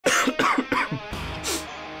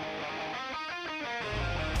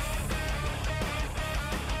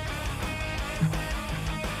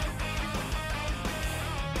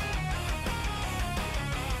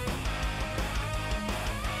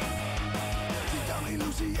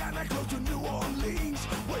Louisiana, close to New Orleans,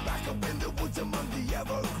 way back up in the woods among the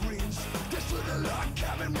evergreens. This little log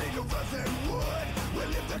cabin made of earth and wood, where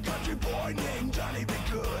lived a country boy named Johnny B.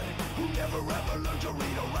 Good, who never ever learned to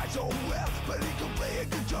read or write so well, but he could play a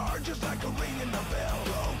guitar just like a ring in the bell.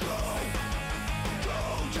 Go, go, go,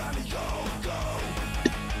 Johnny, go, go,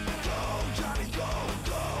 go, Johnny, go,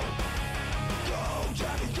 go, go,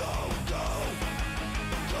 Johnny, go, go,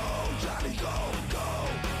 go, Johnny, go, go,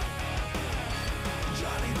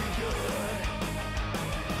 Johnny be good.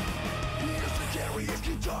 He used to carry his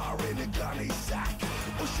guitar in a gunny sack,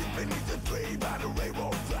 or sit beneath the tree by the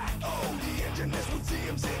railroad track. Oh, the engineers would see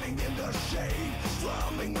him sitting in the shade,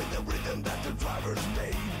 strumming with the rhythm that the drivers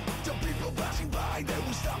made. The people passing by, they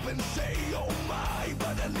would stop and say, oh my,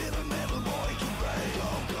 but that little metal boy can play. Go,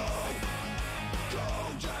 go, go,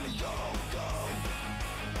 Johnny, go, go,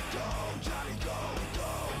 go, Johnny, go, go,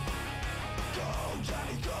 go,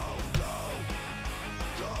 Johnny, go, go,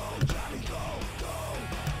 go, Johnny, go, go.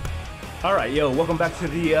 All right, yo, welcome back to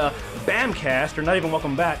the BAMcast, or not even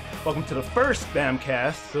welcome back. Welcome to the first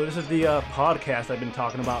BAMcast. So this is the podcast I've been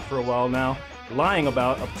talking about for a while now, lying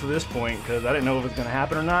about up to this point because I didn't know if it was going to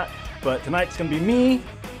happen or not. But tonight's going to be me,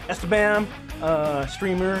 esteBAM,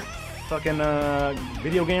 streamer, fucking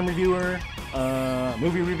video game reviewer,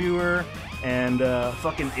 movie reviewer, and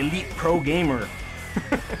fucking elite pro gamer.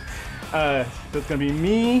 So it's going to be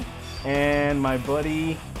me and my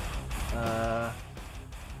buddy,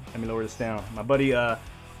 let me lower this down, my buddy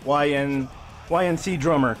YNC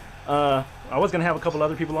drummer. I was going to have a couple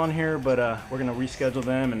other people on here, but we're going to reschedule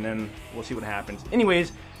them and then we'll see what happens.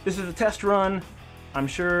 Anyways, this is a test run. I'm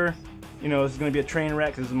sure, you know, this is going to be a train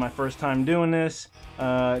wreck. This is my first time doing this.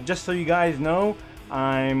 Just so you guys know,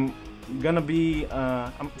 I'm going to be,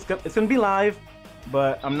 it's going to be live,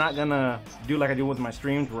 but I'm not going to do like I do with my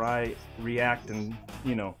streams where I react and,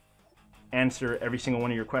 you know, answer every single one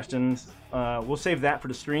of your questions. We'll save that for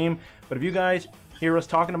the stream. But if you guys hear us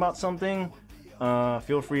talking about something,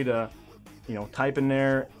 feel free to, you know, type in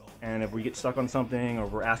there, and if we get stuck on something or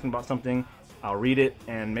we're asking about something, I'll read it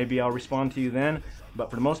and maybe I'll respond to you then. But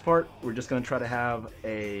for the most part, we're just going to try to have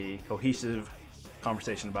a cohesive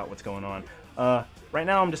conversation about what's going on. Right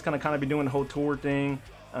now, I'm just going to kind of be doing the whole tour thing.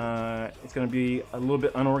 It's going to be a little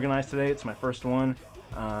bit unorganized today. It's my first one.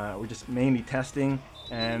 We're just mainly testing,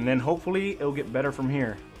 and then hopefully it'll get better from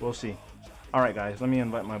here. We'll see. All right, guys, let me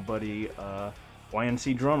invite my buddy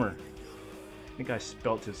YNC Drummer. I think I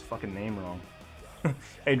spelt his fucking name wrong.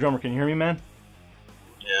 Hey, Drummer, can you hear me, man?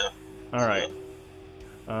 Yeah. All right.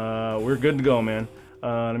 We're good to go, man.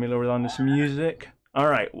 Let me lower down this music. All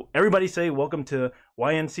right, everybody say welcome to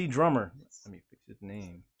YNC Drummer. Let me fix his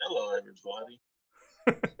name. Hello, everybody.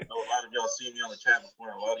 I know a lot of y'all see me on the chat before,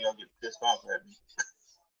 and a lot of y'all get pissed off at me.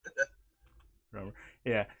 Drummer.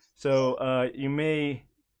 Yeah. So you may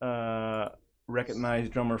recognize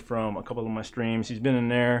Drummer from a couple of my streams. He's been in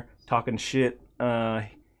there talking shit. I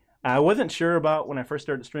wasn't sure about when I first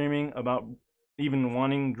started streaming about even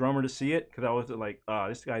wanting Drummer to see it, because I was like,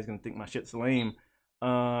 this guy's gonna think my shit's lame,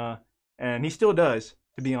 and he still does,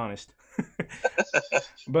 to be honest.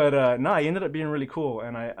 But nah, he ended up being really cool,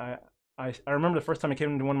 and I remember the first time he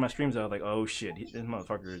came into one of my streams, I was like, oh shit, this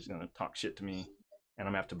motherfucker is gonna talk shit to me, and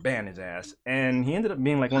I'm gonna have to ban his ass. And he ended up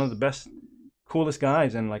being like one of the best, coolest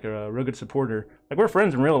guys, and like a real good supporter. Like, we're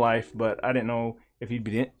friends in real life, but I didn't know if he'd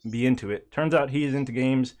be into it. Turns out he's into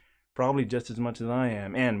games probably just as much as I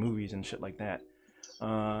am, and movies and shit like that.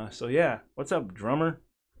 So yeah, what's up, Drummer?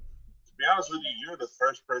 To be honest with you, you're the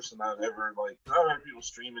first person I've ever, like, I've heard people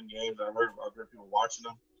streaming games, I've heard people watching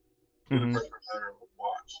them. You're the first person I've ever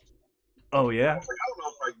watched. Oh yeah. I was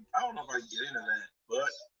like, I don't know if I can get into that,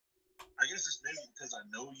 but I guess it's maybe because I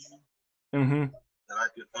know you that I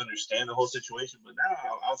could understand the whole situation. But now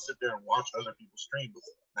I'll sit there and watch other people stream with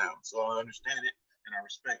it now, so I understand it and I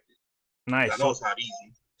respect it. Nice. I know it's not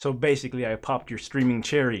easy. So basically, I popped your streaming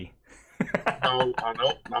cherry. No, I'm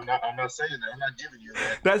not saying that. I'm not giving you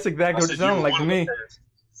that. That's exactly what it sounded like to me.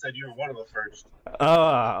 Said you were one of the first.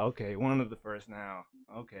 Okay, one of the first now.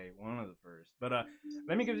 Okay, one of the first. But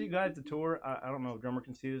let me give you guys the tour. I don't know if Drummer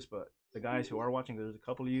can see this, but the guys who are watching, there's a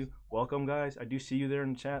couple of you. Welcome, guys. I do see you there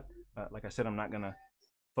in the chat. Like I said, I'm not gonna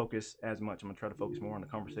focus as much. I'm gonna try to focus more on the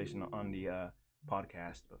conversation on the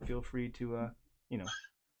podcast. But feel free to you know,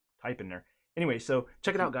 type in there. Anyway, so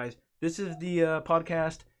check it out, guys. This is the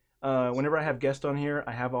podcast. Whenever I have guests on here,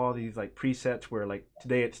 I have all these like presets where, like,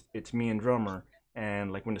 today it's me and Drummer,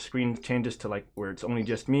 and like when the screen changes to like where it's only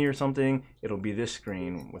just me or something, it'll be this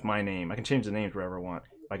screen with my name. I can change the names wherever I want.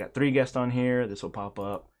 If I got 3 guests on here, this will pop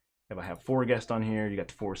up. If I have 4 guests on here, you got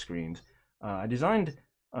the 4 screens. I designed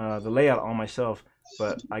the layout all myself,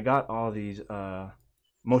 but I got all these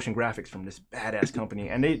motion graphics from this badass company,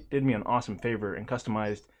 and they did me an awesome favor and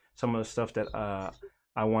customized some of the stuff that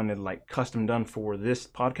I wanted like custom done for this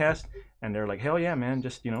podcast. And they're like, hell yeah, man,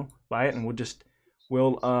 just buy it and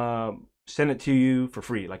we'll send it to you for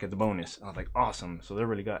free, like as a bonus. I was like, awesome. So they're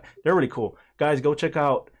really cool, guys. Go check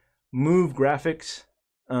out Move Graphics.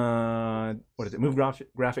 What is it?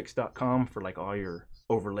 MoveGraphics.com for like all your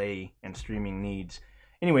overlay and streaming needs.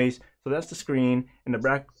 Anyways, so that's the screen. In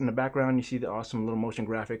the background, you see the awesome little motion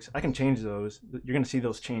graphics. I can change those. You're gonna see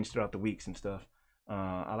those change throughout the weeks and stuff.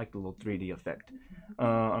 I like the little 3D effect.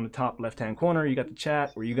 On the top left-hand corner, you got the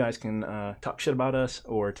chat where you guys can talk shit about us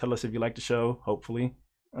or tell us if you like the show, hopefully.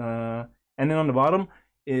 And then on the bottom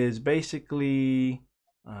is basically,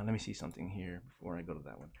 let me see something here before I go to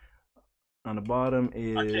that one. On the bottom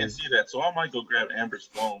is... I can't see that, so I might go grab Amber's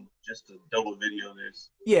phone just to double video this.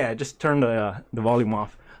 Yeah, just turn the volume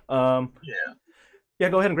off. Yeah,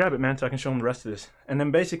 go ahead and grab it, man, so I can show them the rest of this. And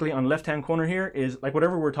then basically on the left-hand corner here is like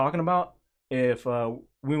whatever we're talking about. If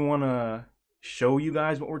we want to show you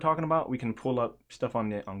guys what we're talking about, we can pull up stuff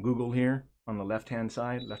on Google here on the left-hand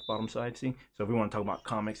side, left bottom side, see? So if we want to talk about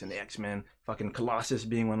comics and the X-Men, fucking Colossus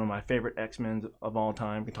being one of my favorite X-Men of all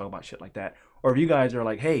time, we can talk about shit like that. Or if you guys are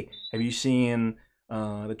like, hey, have you seen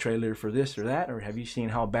the trailer for this or that? Or have you seen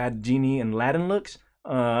how bad Genie and Aladdin looks?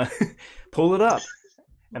 Pull it up.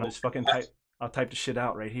 And I'll just fucking type the shit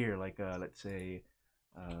out right here. Like, let's say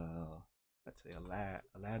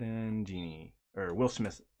Aladdin, Genie, or Will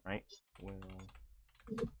Smith, right? Hold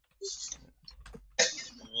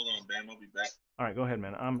on, Bam. I'll be back. All right, go ahead,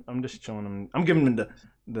 man. I'm just showing them. I'm giving them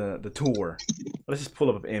the tour. Let's just pull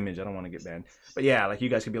up an image. I don't want to get banned. But yeah, like you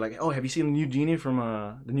guys could be like, oh, have you seen the new Genie from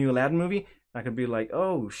the new Aladdin movie? I could be like,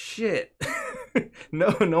 oh shit.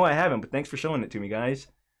 No, I haven't. But thanks for showing it to me, guys.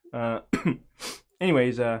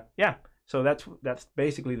 Anyways, yeah. So that's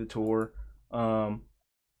basically the tour.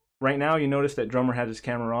 Right now, you notice that Drummer has his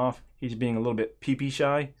camera off. He's being a little bit pee-pee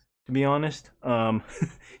shy, to be honest.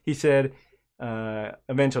 He said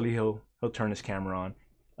eventually he'll turn his camera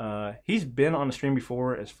on. He's been on the stream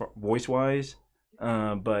before as far voice-wise,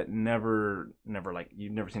 but never like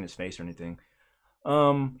you've never seen his face or anything.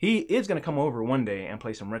 He is gonna come over one day and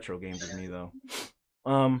play some retro games with me though.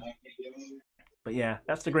 But yeah,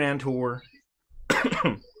 that's the grand tour.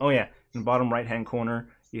 Oh yeah, in the bottom right-hand corner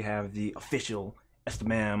you have the official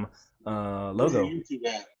esteBAM logo.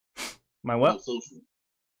 My what?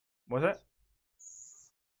 What's that?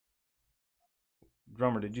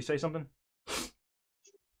 Drummer, did you say something?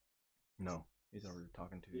 No, he's over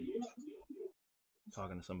talking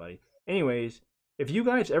to somebody. Anyways, if you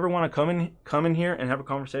guys ever want to come in here and have a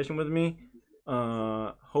conversation with me,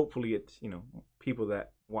 hopefully it's people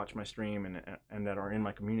that watch my stream and that are in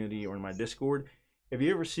my community or in my Discord. If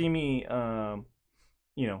you ever see me,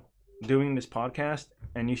 doing this podcast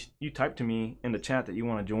and you type to me in the chat that you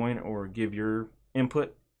want to join or give your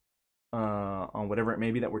input on whatever it may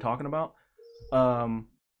be that we're talking about,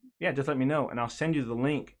 yeah, just let me know and I'll send you the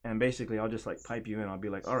link, and basically I'll just like pipe you in. I'll be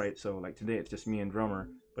like, all right, so like today it's just me and Drummer,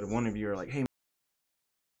 but if one of you are like, hey,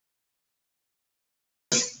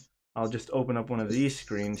 I'll just open up one of these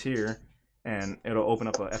screens here and it'll open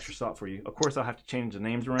up an extra slot for you. Of course I'll have to change the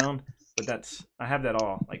names around, but I have that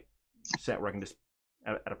all like set where I can just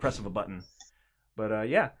at a press of a button. But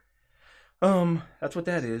yeah, that's what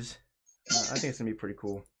that is. I think it's gonna be pretty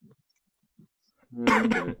cool.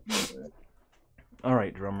 All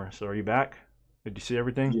right, Drummer, so are you back? Did you see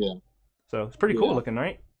everything? Yeah. So it's pretty cool looking,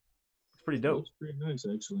 right? It's pretty dope. It's pretty nice,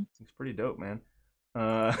 actually. It's pretty dope, man.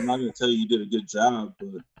 I'm not gonna tell you did a good job,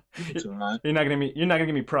 but it's all right. You're not gonna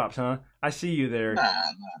give me props, huh? I see you there. Nah.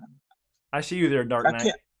 I see you there, Dark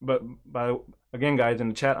Knight. But again, guys, in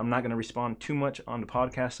the chat, I'm not gonna respond too much on the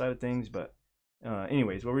podcast side of things. But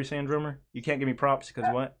anyways, what were you saying, Drummer? You can't give me props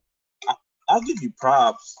because what? I'll give you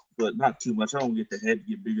props, but not too much. I don't get the head to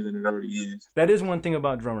get bigger than it already is. That is one thing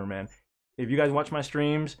about Drummer, man. If you guys watch my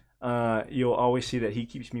streams, you'll always see that he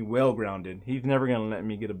keeps me well grounded. He's never gonna let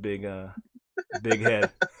me get a big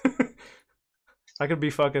head. I could be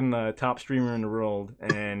fucking top streamer in the world,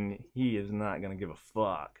 and he is not gonna give a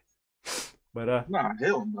fuck. But nah,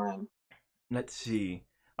 hell no. Let's see.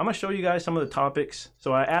 I'm gonna show you guys some of the topics.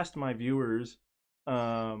 So I asked my viewers,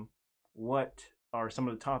 what are some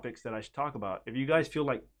of the topics that I should talk about. If you guys feel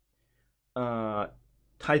like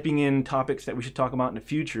typing in topics that we should talk about in the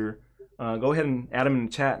future, go ahead and add them in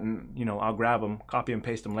the chat, and I'll grab them, copy and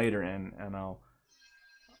paste them later, and I'll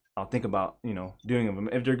think about doing them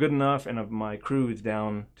if they're good enough, and if my crew is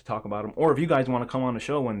down to talk about them, or if you guys want to come on the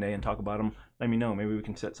show one day and talk about them, let me know. Maybe we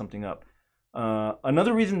can set something up.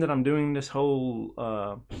 Another reason that I'm doing this whole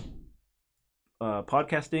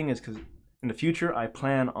podcasting is because in the future, I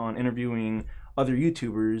plan on interviewing other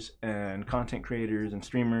YouTubers and content creators and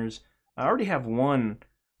streamers. I already have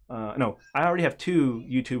I already have 2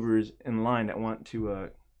 YouTubers in line that want to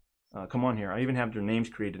come on here. I even have their names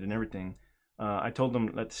created and everything. I told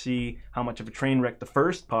them, let's see how much of a train wreck the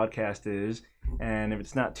first podcast is, and if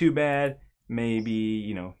it's not too bad, maybe,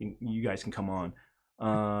 you guys can come on.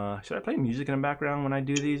 Should I play music in the background when I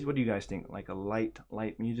do these? What do you guys think? Like a light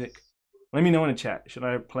music? Let me know in the chat. Should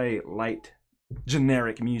I play light,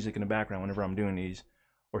 generic music in the background whenever I'm doing these?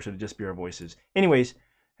 Or should it just be our voices? Anyways,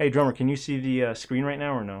 hey, drummer, can you see the screen right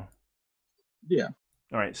now or no? Yeah.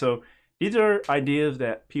 All right, so these are ideas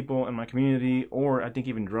that people in my community, or I think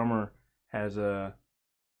even drummer has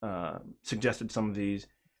suggested some of these.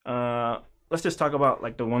 Let's just talk about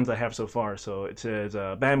like the ones I have so far. So it says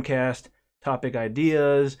Bamcast, topic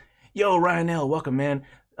ideas. Yo, Ryan L, welcome, man.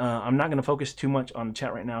 I'm not going to focus too much on the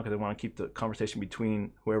chat right now because I want to keep the conversation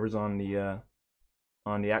between whoever's on the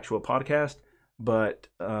actual podcast. But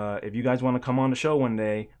if you guys want to come on the show one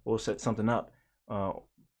day, we'll set something up.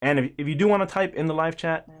 And if you do want to type in the live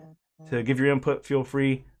chat to give your input, feel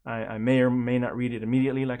free. I may or may not read it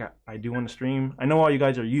immediately like I do on the stream. I know all you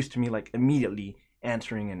guys are used to me like immediately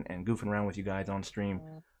answering and goofing around with you guys on stream.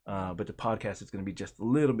 But the podcast is going to be just a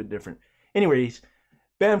little bit different. Anyways,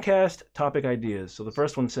 Bamcast topic ideas. So the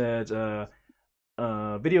first one says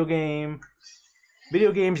video games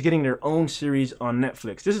getting their own series on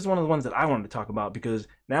Netflix. This is one of the ones that I wanted to talk about because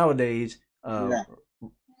nowadays,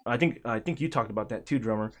 I think you talked about that too,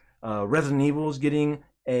 drummer. Resident Evil's getting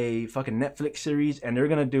a fucking Netflix series, and they're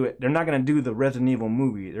gonna do it. They're not gonna do the Resident Evil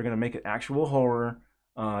movie. They're gonna make it actual horror.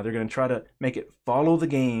 They're gonna try to make it follow the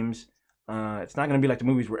games. It's not gonna be like the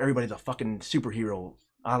movies where everybody's a fucking superhero,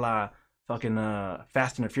 a la fucking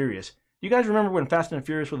Fast and the Furious. You guys remember when Fast and the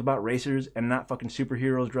Furious was about racers and not fucking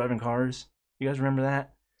superheroes driving cars? You guys remember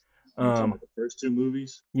that? The first 2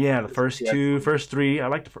 movies. Yeah, the first 2, first 3. I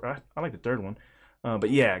like the third one.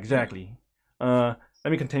 But yeah, exactly. Let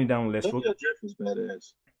me continue down the list. Tokyo Drift was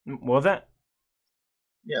badass. What was that?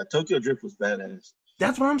 Yeah, Tokyo Drift was badass.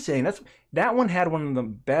 That's what I'm saying. That one had one of the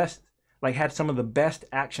best, like had some of the best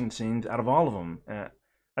action scenes out of all of them.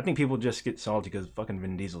 I think people just get salty because fucking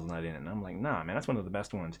Vin Diesel's not in it. And I'm like, nah, man, that's one of the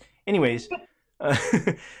best ones. Anyways,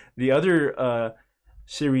 the other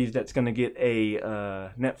series that's going to get a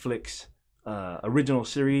Netflix original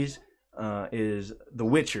series is The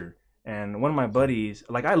Witcher. And one of my buddies,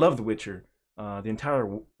 like I love The Witcher. The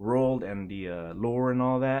entire world and the lore and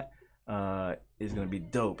all that is going to be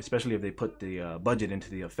dope, especially if they put the budget into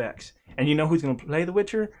the effects. And you know who's going to play The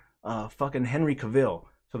Witcher? Fucking Henry Cavill.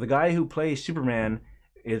 So the guy who plays Superman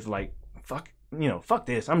is like, fuck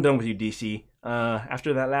this. I'm done with you, DC.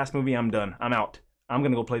 After that last movie, I'm done. I'm out. I'm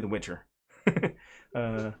going to go play The Witcher.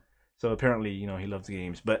 So apparently, he loves the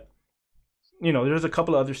games. But, there's a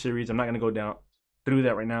couple of other series. I'm not going to go down through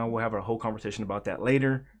that right now. We'll have a whole conversation about that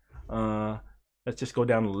later. Let's just go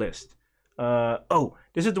down the list.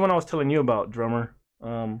 This is the one I was telling you about, drummer.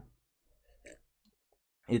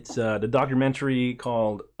 It's the documentary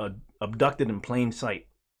called Abducted in Plain Sight.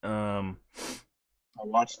 I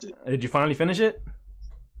watched it. Did you finally finish it?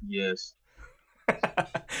 Yes.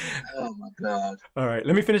 Oh my god. All right,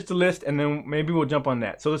 let me finish the list and then maybe we'll jump on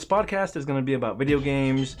that. So this podcast is going to be about video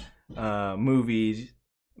games, movies,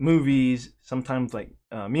 sometimes like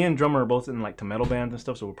me and drummer are both in like to metal bands and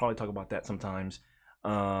stuff, so we'll probably talk about that sometimes.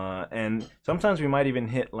 And sometimes we might even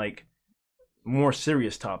hit like more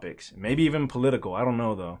serious topics, maybe even political. I don't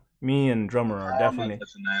know though. Me and drummer are definitely.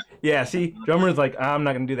 Yeah, see, drummer's like, I'm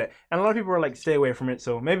not gonna do that, and a lot of people are like, stay away from it.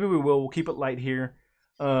 So maybe we will. We'll keep it light here.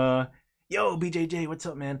 Yo, BJJ, what's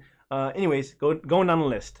up, man? Anyways, going down the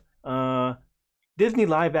list. Disney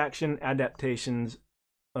live action adaptations.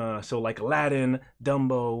 So like Aladdin,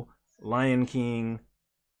 Dumbo, Lion King.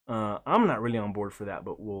 I'm not really on board for that,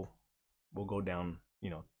 but we'll go down.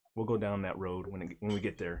 We'll go down that road when we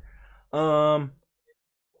get there.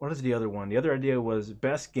 What is the other one? The other idea was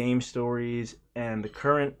best game stories and the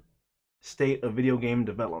current state of video game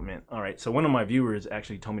development. All right, so one of my viewers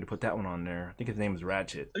actually told me to put that one on there. I think his name is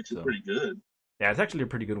Ratchet. It's actually pretty good. Yeah, it's actually a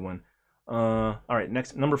pretty good one. All right,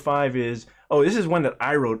 next, number 5 is, this is one that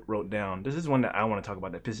I wrote down. This is one that I want to talk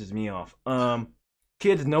about that pisses me off.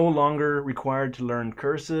 Kids no longer required to learn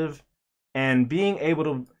cursive and being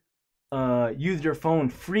able to use their phone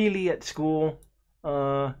freely at school,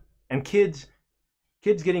 and kids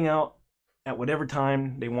getting out at whatever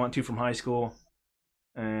time they want to from high school,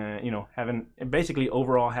 having basically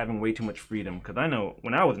overall having way too much freedom. Because I know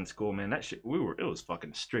when I was in school, man, that shit, it was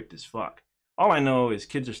fucking strict as fuck. All I know is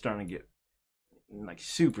kids are starting to get like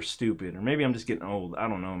super stupid, or maybe I'm just getting old. I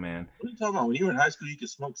don't know, man. What are you talking about? When you were in high school, you could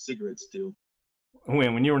smoke cigarettes still.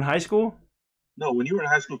 When you were in high school? No, when you were in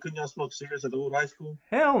high school, couldn't y'all smoke cigarettes at the old high school?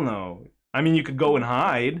 Hell no. I mean, you could go and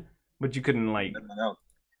hide, but you couldn't like. That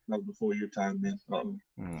was before your time, man. Oh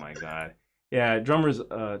my god. Yeah, drummer's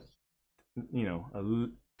you know,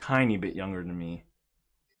 tiny bit younger than me,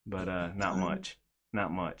 but not much,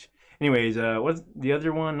 not much. Anyways, what's the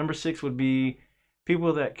other one? Number 6 would be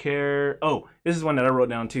people that care. Oh, this is one that I wrote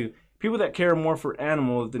down too. People that care more for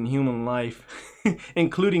animals than human life,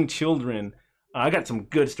 including children. I got some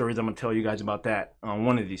good stories I'm gonna tell you guys about that on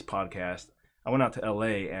one of these podcasts. I went out to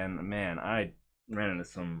LA and man, I ran into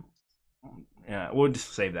some. Yeah, we'll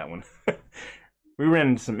just save that one. We ran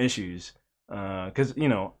into some issues. Because, you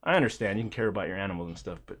know, I understand you can care about your animals and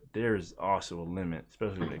stuff, but there's also a limit,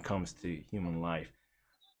 especially when it comes to human life.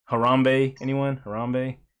 Harambe, anyone?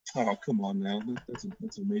 Harambe? Oh, come on now. That's an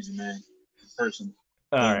amazing man. Person.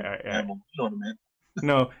 All right. Animal. You know what I meant.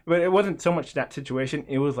 No, but it wasn't so much that situation.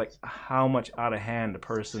 It was like how much out of hand the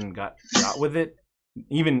person got with it,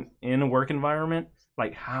 even in a work environment,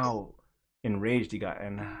 like how enraged he got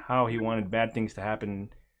and how he wanted bad things to happen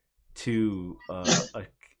to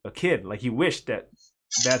a kid. Like he wished that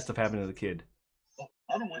bad stuff happened to the kid.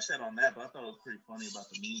 I don't wish that on that, but I thought it was pretty funny about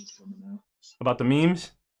the memes coming out. About the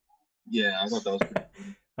memes? Yeah, I thought that was pretty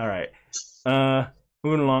funny. All right.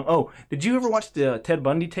 Moving along. Oh, did you ever watch the Ted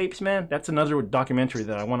Bundy tapes, man? That's another documentary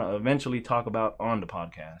that I want to eventually talk about on the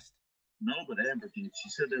podcast. No, but Amber did. She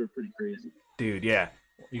said they were pretty crazy. Dude, yeah.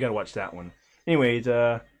 You got to watch that one. Anyways,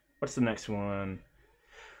 what's the next one?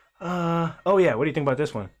 Oh yeah, what do you think about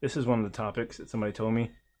this one? This is one of the topics that somebody told me.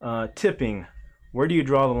 Tipping. Where do you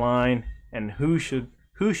draw the line, and who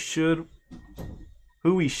we should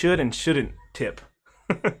and shouldn't tip?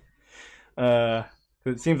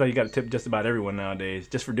 It seems like you got to tip just about everyone nowadays,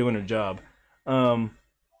 just for doing their job.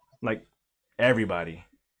 Like everybody.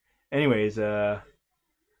 Anyways, and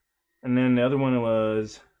then the other one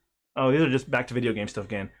was, oh, these are just back to video game stuff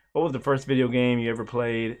again. What was the first video game you ever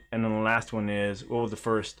played? And then the last one is, what was the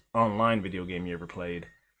first online video game you ever played?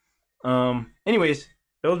 Anyways,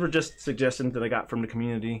 those were just suggestions that I got from the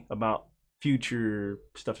community about future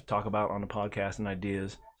stuff to talk about on the podcast and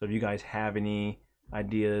ideas. So if you guys have any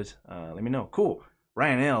ideas, let me know. Cool.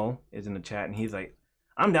 Ryan L is in the chat and he's like,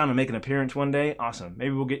 I'm down to make an appearance one day. Awesome.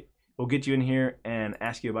 Maybe we'll get you in here and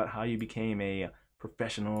ask you about how you became a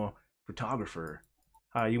professional photographer.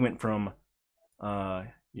 How you went from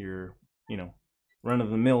your, you know,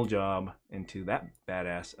 run-of-the-mill job into that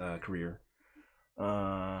badass career.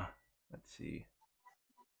 Let's see.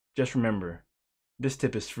 Just remember, this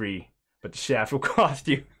tip is free, but the shaft will cost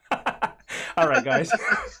you. All right, guys.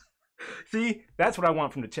 See, that's what I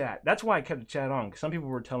want from the chat. That's why I kept the chat on, because some people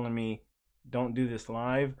were telling me, don't do this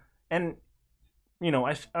live. And, you know,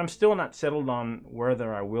 I'm still not settled on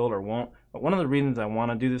whether I will or won't. But one of the reasons I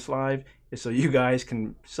want to do this live is so you guys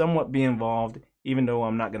can somewhat be involved, even though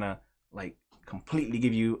I'm not going to, like, completely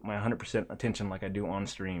give you my 100% attention like I do on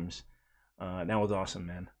streams. That was awesome,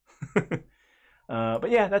 man. But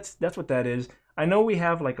yeah, that's what that is. I know we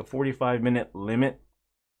have like a 45-minute limit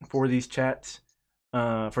for these chats,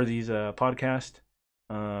 for these podcasts.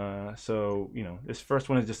 So, you know, this first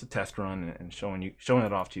one is just a test run and showing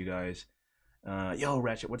it off to you guys. Yo,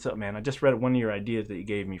 Ratchet, what's up, man? I just read one of your ideas that you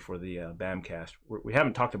gave me for the BAMcast. We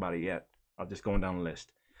haven't talked about it yet. I'll just going down the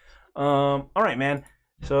list. All right, man.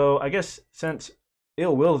 So I guess since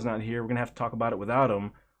Ill Will's not here, we're gonna have to talk about it without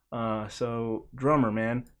him. So drummer,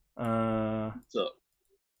 man. What's up?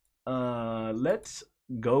 Let's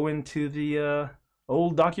go into the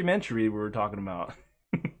old documentary we were talking about.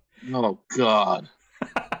 Oh God.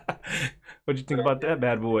 What'd you think about that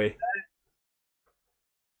bad boy?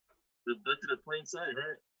 Abducted in plain sight,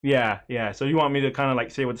 right? Yeah. So you want me to kind of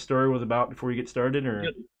like say what the story was about before we get started, or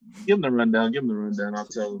give them the rundown? I'll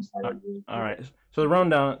tell them. All right. So the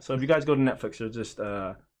rundown. So if you guys go to Netflix, there's just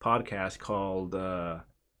a podcast called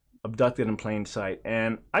Abducted in Plain Sight,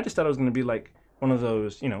 and I just thought it was going to be like one of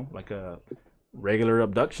those, you know, like a regular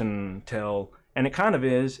abduction tale, and it kind of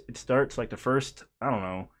is. It starts like the first, I don't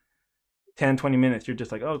know, 10-20 minutes. You're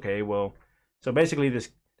just like, okay, well, so basically this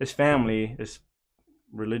family, this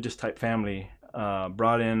religious type family,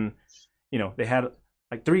 brought in, you know, they had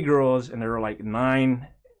like 3 girls, and they were like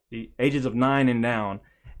the ages of 9 and down,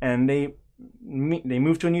 and they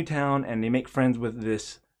move to a new town, and they make friends with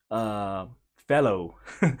this fellow,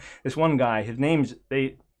 this one guy. His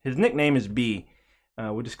nickname is B.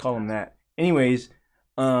 We'll just call him that. Anyways,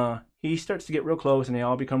 he starts to get real close, and they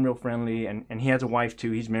all become real friendly, and he has a wife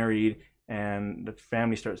too. He's married, and the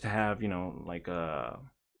family starts to have, you know, like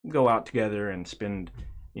go out together and spend,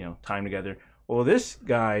 you know, time together. Well, this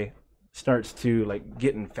guy starts to like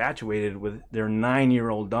get infatuated with their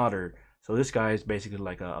 9-year-old daughter. So this guy is basically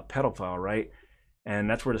like a pedophile, right? And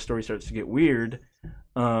that's where the story starts to get weird.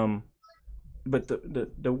 But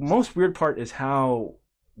the most weird part is how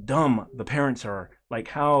dumb the parents are. Like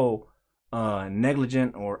how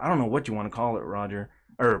negligent, or I don't know what you want to call it, Roger.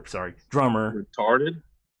 Or sorry, Drummer. Retarded?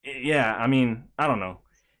 Yeah, I mean, I don't know.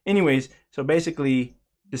 Anyways, so basically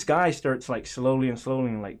this guy starts like slowly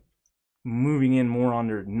and like moving in more on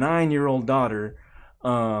their 9-year-old daughter.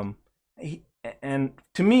 And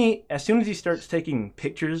to me, as soon as he starts taking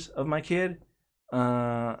pictures of my kid,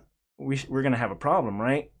 we're gonna have a problem,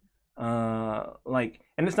 right? Like,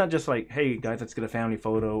 and it's not just like, hey guys, let's get a family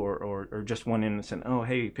photo, or just one innocent, oh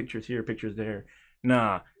hey, pictures here, pictures there.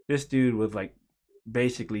 Nah, this dude was like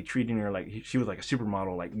basically treating her like she was like a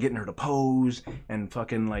supermodel, like getting her to pose and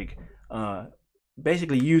fucking like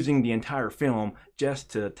basically using the entire film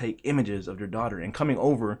just to take images of their daughter, and coming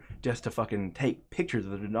over just to fucking take pictures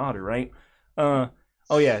of their daughter, right? Oh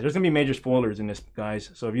yeah, there's gonna be major spoilers in this,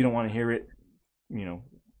 guys, so if you don't want to hear it, you know,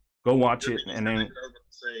 go watch it. And then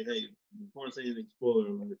say, hey, before I say anything, spoiler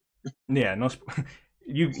alert. Yeah, no,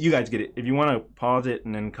 you guys get it. If you want to pause it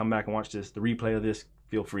and then come back and watch this, the replay of this,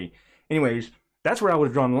 feel free. Anyways, that's where I would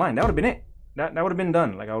have drawn the line. That would have been it. That would have been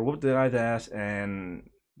done. Like, I would whoop the guy's ass, and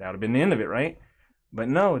that would have been the end of it, right? But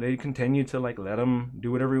no, they continue to like let him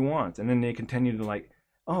do whatever he wants, and then they continue to like,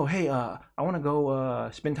 oh hey, I want to go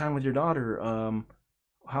spend time with your daughter.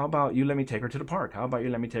 How about you let me take her to the park? How about you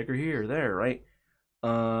let me take her here or there, right?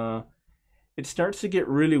 It starts to get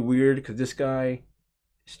really weird because this guy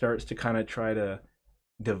starts to kind of try to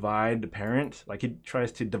divide the parents. Like, he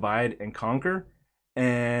tries to divide and conquer,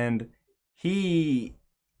 and he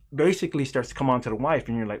basically starts to come on to the wife,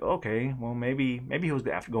 and you're like, okay, well maybe he was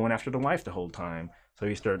going after the wife the whole time. So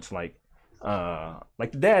he starts like the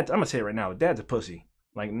dad. I'm gonna say it right now, the dad's a pussy.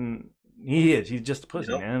 Like, he is. He's just a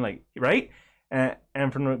pussy, man. Like, right?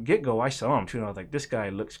 And from the get-go, I saw him too, and I was like, this guy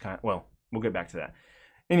looks kind of, well, we'll get back to that.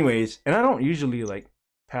 Anyways, and I don't usually like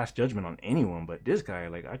pass judgment on anyone, but this guy,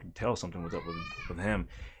 like, I could tell something was up with him.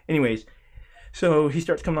 Anyways, so he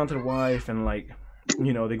starts coming on to the wife, and like,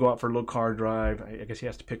 you know, they go out for a little car drive. I guess he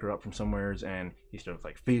has to pick her up from somewheres, and he starts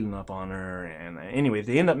like feeling up on her. And anyways,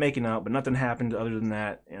 they end up making out, but nothing happened other than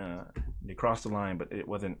that. They crossed the line, but it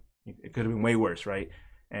wasn't. It could have been way worse, right?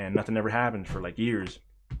 And nothing ever happened for like years,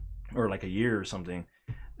 or like a year or something.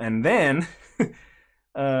 And then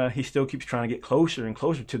he still keeps trying to get closer and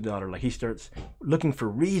closer to the daughter. Like, he starts looking for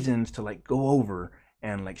reasons to like go over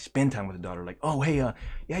and like spend time with the daughter. Like, oh hey,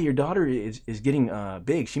 yeah, your daughter is getting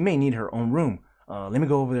big. She may need her own room. Let me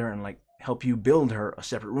go over there and like help you build her a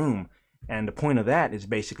separate room. And the point of that is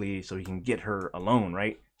basically so he can get her alone,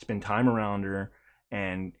 right? Spend time around her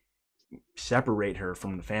and separate her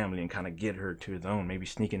from the family and kind of get her to his own. Maybe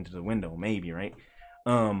sneak into the window, maybe, right?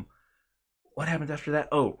 What happens after that?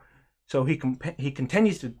 Oh, so he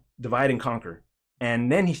continues to divide and conquer,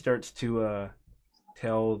 and then he starts to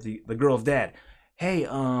tell the girl's dad, hey,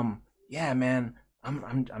 yeah, man,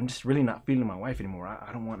 I'm just really not feeling my wife anymore.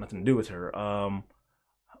 I don't want nothing to do with her.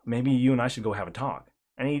 Maybe you and I should go have a talk.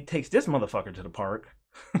 And he takes this motherfucker to the park.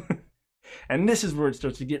 And this is where it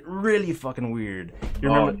starts to get really fucking weird. You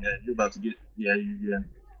remember? Oh, yeah, you're about to get, yeah.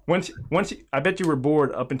 Once I bet you were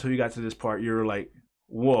bored up until you got to this part. You were like,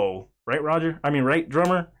 whoa, right, Roger? I mean, right,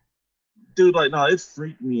 Drummer? Dude, like, no, it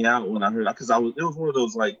freaked me out when I heard it, because it was one of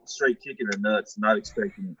those like straight kicking the nuts, not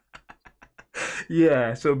expecting it.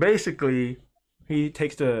 Yeah, so basically, he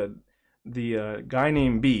takes the guy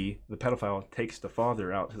named B, the pedophile, takes the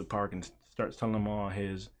father out to the park and starts telling him all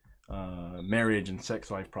his marriage and sex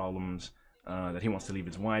life problems, that he wants to leave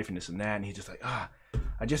his wife and this and that, and he's just like, I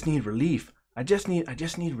just need relief. I just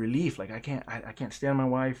need relief. Like, I can't stand my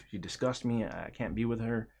wife. She disgusts me. I can't be with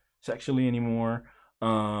her sexually anymore.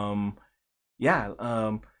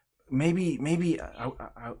 Maybe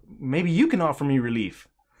you can offer me relief.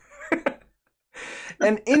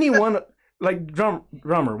 And anyone, like,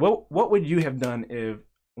 Drummer, what would you have done if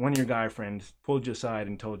one of your guy friends pulled you aside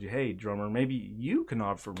and told you, hey, Drummer, maybe you can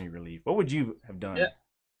offer me relief? What would you have done? Yeah,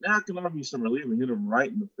 now I can offer you some relief and hit him right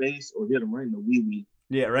in the face or hit him right in the wee-wee.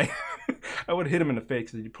 Yeah, right? I would hit him in the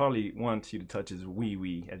face because he probably wants you to touch his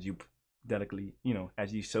wee-wee, as you delicately,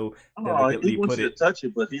 as you so delicately he wants put you it. to touch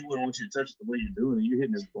it, but he wouldn't want you to touch it the way you're doing it. You're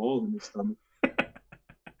hitting his balls in his stomach.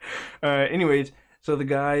 Anyways, so the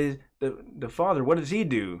guy, the father, what does he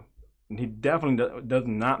do? And he definitely does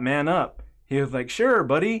not man up. He was like, sure,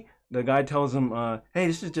 buddy. The guy tells him, hey,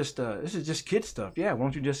 this is just kid stuff. Yeah, why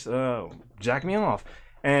don't you just jack me off?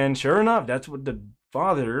 And sure enough, that's what the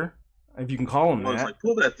father, if you can call him that. Like,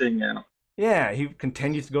 pull that thing out. Yeah, he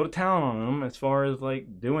continues to go to town on him as far as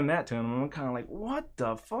like doing that to him. I'm kind of like, what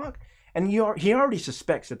the fuck? And he already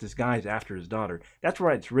suspects that this guy's after his daughter. That's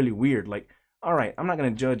why it's really weird. Like, all right, I'm not gonna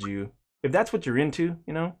judge you if that's what you're into.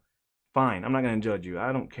 Fine, I'm not gonna judge you.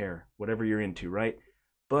 I don't care whatever you're into, right?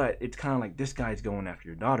 But it's kind of like this guy's going after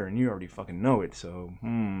your daughter, and you already fucking know it. So,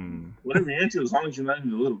 Whatever you're into, as long as you're not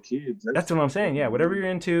into little kids. That's what I'm saying. Yeah, whatever you're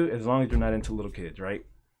into, as long as you're not into little kids, right?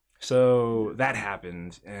 So that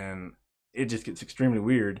happens, and it just gets extremely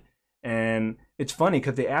weird. And it's funny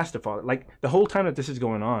because they asked the father, like the whole time that this is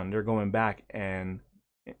going on, they're going back and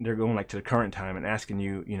they're going like to the current time and asking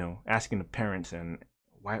asking the parents, and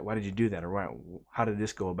why did you do that, or how did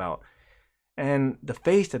this go about? And the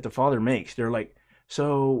face that the father makes, they're like,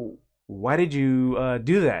 so why did you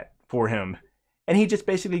do that for him? And he just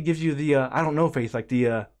basically gives you the I don't know face, like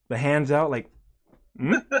the hands out, like.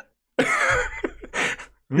 Hmm?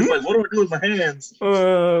 He's like, what do I do with my hands?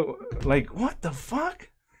 Like, what the fuck?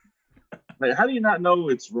 Like, how do you not know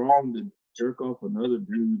it's wrong to jerk off another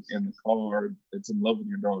dude in the car that's in love with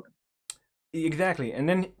your daughter? Exactly. And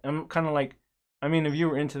then I'm kind of like, I mean, if you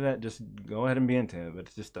were into that, just go ahead and be into it. But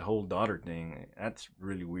it's just the whole daughter thing. That's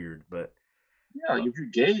really weird. But yeah, if you're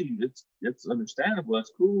gay, it's understandable.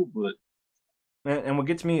 That's cool. But and what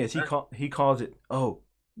gets me is he calls it,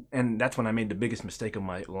 and that's when I made the biggest mistake of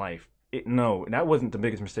my life. No, that wasn't the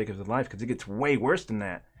biggest mistake of his life, because it gets way worse than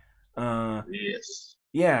that. Yes.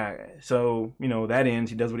 Yeah, so, that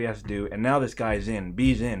ends. He does what he has to do. And now this guy's in.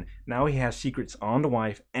 B's in. Now he has secrets on the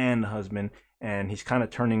wife and the husband. And he's kind of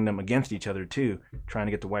turning them against each other, too. Trying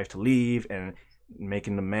to get the wife to leave and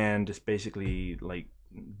making the man just basically, like,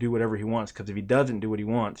 do whatever he wants. Because if he doesn't do what he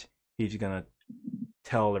wants, he's going to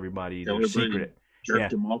tell everybody their secret.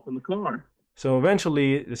 Jerked him off in the car. So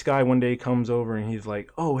eventually, this guy one day comes over and he's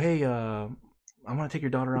like, oh, hey, I want to take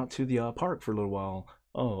your daughter out to the park for a little while.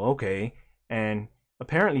 Oh, okay. And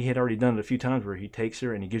apparently he had already done it a few times where he takes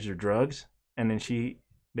her and he gives her drugs. And then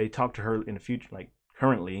they talk to her in the future, like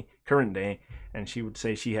current day. And she would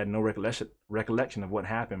say she had no recollection of what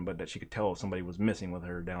happened, but that she could tell somebody was missing with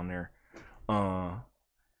her down there.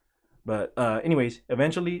 But anyways,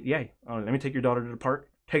 eventually, let me take your daughter to the park.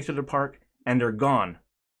 Takes her to the park, and they're gone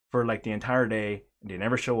for like the entire day. They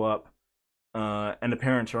never show up. And the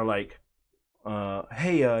parents are like,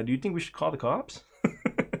 hey, do you think we should call the cops?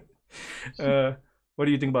 What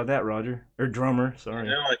do you think about that, Roger? Or Drummer,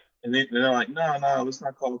 sorry. And they're like, no, let's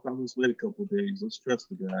not call the cops. Let's wait a couple of days. Let's trust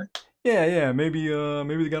the guy. Yeah, maybe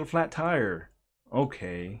they got a flat tire.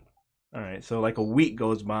 Okay. All right, so like a week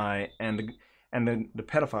goes by, and the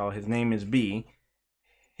pedophile, his name is B,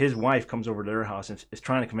 his wife comes over to their house and is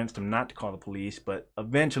trying to convince them not to call the police, but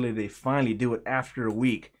eventually they finally do it after a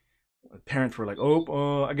week. The parents were like,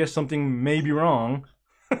 I guess something may be wrong.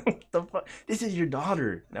 What the fuck? This is your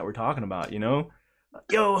daughter that we're talking about, Yo,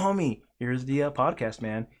 homie, here's the podcast,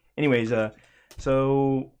 man. Anyways,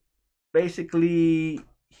 so basically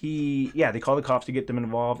they call the cops to get them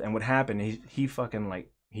involved, and what happened, he fucking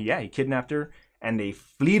he kidnapped her, and they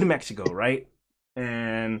flee to Mexico, right?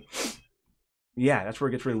 And yeah, that's where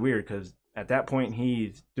it gets really weird, because at that point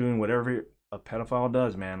he's doing whatever a pedophile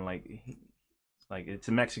does, man. Like it's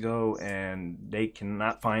in Mexico, and they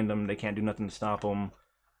cannot find them. They can't do nothing to stop them.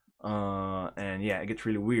 And yeah, it gets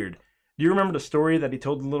really weird. Do you remember the story that he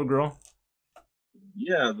told the little girl?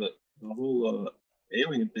 Yeah, the whole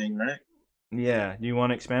alien thing, right? Yeah. Do you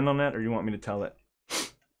want to expand on that, or do you want me to tell it?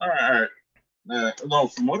 All right. No,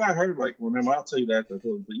 from what I heard, remember, I'll tell you that. But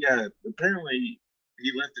yeah, apparently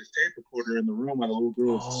he left his tape recorder in the room while the little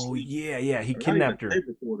girl was asleep. Yeah, he kidnapped her. Tape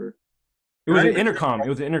recorder. It was an intercom. It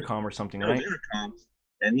was an intercom or something, right? It was an intercom.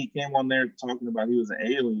 And he came on there talking about he was an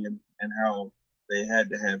alien and how they had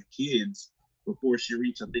to have kids before she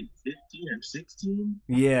reached, I think, 15 or 16.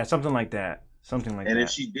 Yeah, something like that. And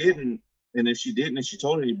if she didn't, and she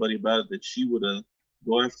told anybody about it, that she would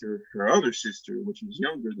go after her other sister, which was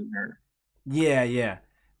younger than her. Yeah,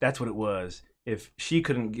 that's what it was. If she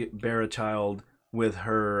couldn't bear a child with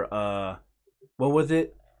her, what was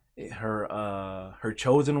it? Her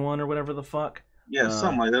chosen one or whatever the fuck. Yeah,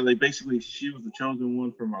 something like that. She was the chosen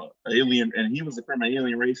one from an alien, and he was from an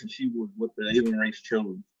alien race, and she was what the alien race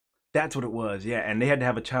chose. That's what it was. Yeah, and they had to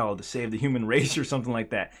have a child to save the human race or something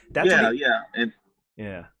like that.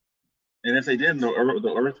 And if they didn't, the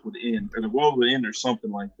Earth would end, or the world would end, or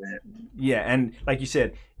something like that. Yeah, and like you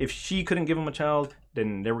said, if she couldn't give him a child,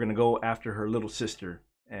 then they were gonna go after her little sister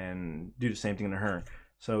and do the same thing to her.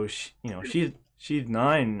 So she's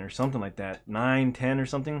 9 or something like that, 9, 10 or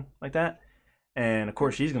something like that, and of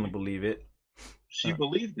course she's gonna believe it. She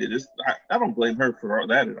believed it. I don't blame her for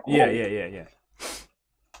that at all. Yeah.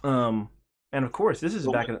 And of course, this is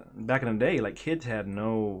back in the day. Like kids had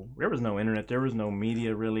there was no internet, there was no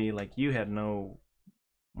media really. Like you had no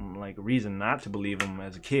like reason not to believe them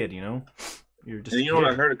as a kid. You know, you're just. And you know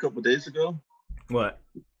what I heard a couple of days ago? What?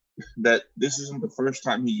 That this isn't the first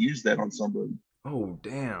time he used that on somebody. Oh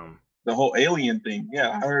damn! The whole alien thing. Yeah,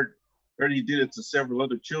 I heard he did it to several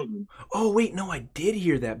other children. Oh wait, no, I did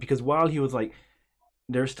hear that because while he was like,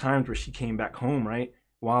 there's times where she came back home, right?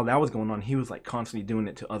 While that was going on, he was like constantly doing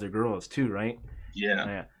it to other girls too, right?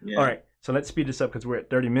 Yeah. All right, so let's speed this up because we're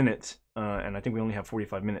at 30 minutes, and I think we only have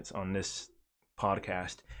 45 minutes on this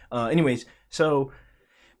podcast. Anyways, so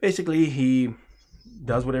basically he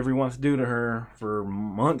does whatever he wants to do to her for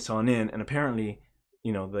months on end, and apparently,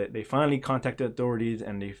 you know, they finally contacted authorities,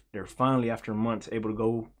 and they're finally after months able to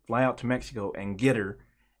go fly out to Mexico and get her.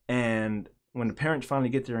 And when the parents finally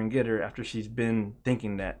get there and get her after she's been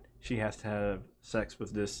thinking that she has to have sex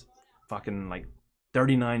with this fucking like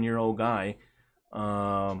 39-year-old guy,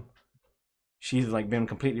 she's like been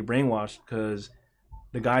completely brainwashed because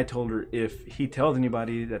the guy told her if he tells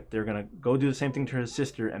anybody that they're gonna go do the same thing to her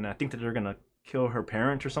sister, and I think that they're gonna kill her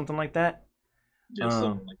parents or something like that. Yeah,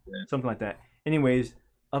 something like that. Something like that. Anyways,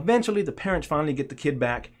 eventually the parents finally get the kid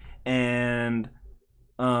back, and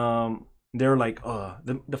they're like,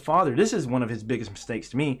 the father, this is one of his biggest mistakes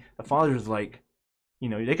to me. The father's like, you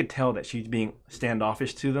know, they could tell that she's being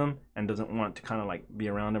standoffish to them and doesn't want to kind of like be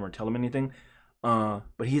around them or tell them anything.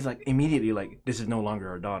 But he's like immediately like, this is no longer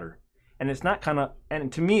our daughter. And it's not kind of,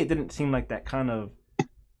 and to me, it didn't seem like that kind of,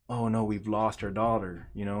 oh no, we've lost our daughter.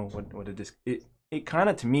 You know, what did this, it kind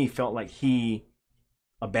of to me felt like he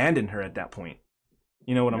abandoned her at that point.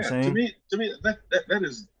 You know what I'm saying? To me, that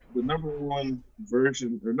is the number one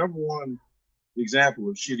version or number one example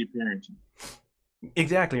of shitty parenting.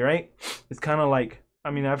 Exactly, right? It's kind of like,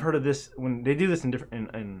 I mean, I've heard of this when they do this in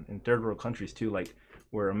different in third world countries too, like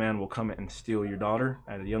where a man will come and steal your daughter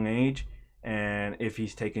at a young age, and if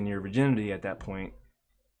he's taken your virginity at that point,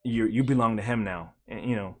 you belong to him now. And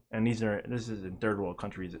you know, and this is in third world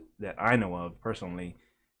countries that I know of personally,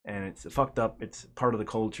 and it's fucked up. It's part of the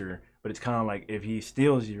culture, but it's kind of like if he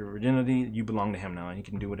steals your virginity, you belong to him now, and he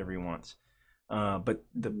can do whatever he wants. But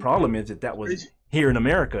the problem is that was here in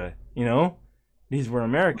America. You know, these were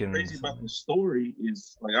Americans. What's crazy about the story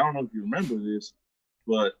is like, I don't know if you remember this,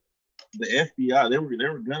 but the FBI, they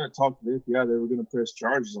were gonna talk to the FBI. They were gonna press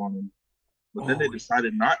charges on him, but then they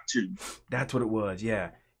decided not to. That's what it was. Yeah,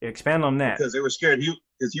 expand on that. Because they were scared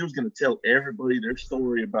because he was gonna tell everybody their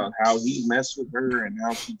story about how he messed with her and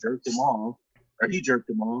how she jerked him off, or he jerked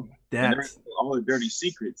him off. That's all the dirty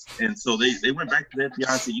secrets. And so they went back to the FBI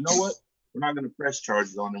and said, you know what? We're not going to press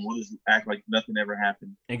charges on him. We'll just act like nothing ever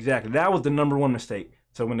happened. Exactly. That was the number one mistake.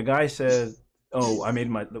 So when the guy says, oh, I made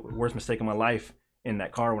the worst mistake of my life in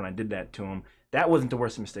that car when I did that to him, that wasn't the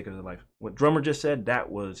worst mistake of his life. What Drummer just said, that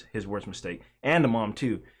was his worst mistake. And the mom,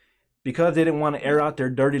 too. Because they didn't want to air out their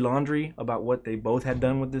dirty laundry about what they both had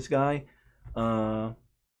done with this guy,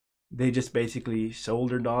 they just basically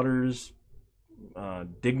sold their daughter's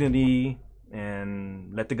dignity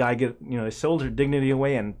and let the guy get, you know, they sold her dignity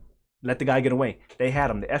away and let the guy get away. They had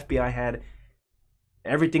him. The FBI had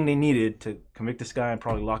everything they needed to convict this guy and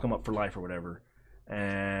probably lock him up for life or whatever.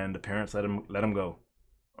 And the parents let him go.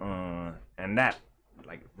 And that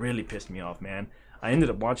like really pissed me off, man. I ended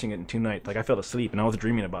up watching it in 2 nights. Like I fell asleep and I was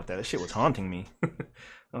dreaming about that. That shit was haunting me.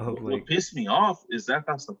 What pissed me off is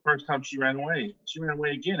that's the first time she ran away. She ran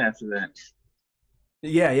away again after that.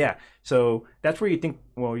 Yeah. So that's where you think,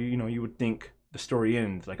 well, you know, you would think the story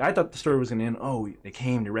ends. Like I thought the story was gonna end. Oh, they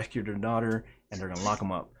came, they rescued their daughter, and they're gonna lock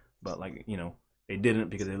him up. But like, you know, they didn't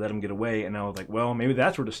because they let him get away. And I was like, well, maybe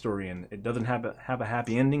that's where the story ends. It doesn't have a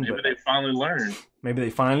happy ending. Maybe but they finally learned. Maybe they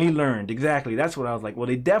finally learned. Exactly. That's what I was like. Well,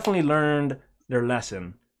 they definitely learned their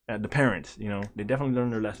lesson. The parents, you know, they definitely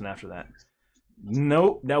learned their lesson after that.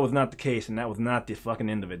 Nope, that was not the case, and that was not the fucking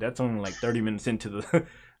end of it. That's only like 30 minutes into the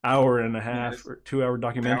hour and a half or 2 hour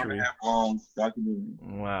documentary. Hour and a half long documentary.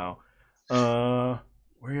 Wow.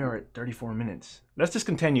 We are at 34 minutes. Let's just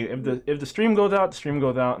continue. If the stream goes out, the stream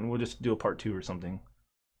goes out, and we'll just do a part 2 or something.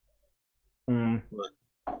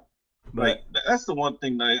 But like, that's the one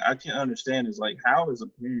thing that I can't understand is like, how as a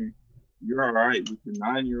parent you're all right with your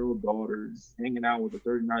 9-year-old daughter hanging out with a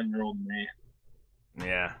 39-year-old man?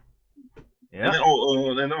 Yeah. And then,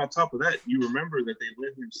 and on top of that, you remember that they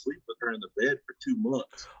let him sleep with her in the bed for 2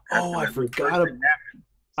 months. Oh, I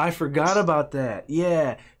forgot about that.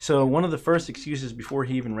 Yeah. So one of the first excuses before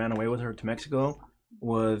he even ran away with her to Mexico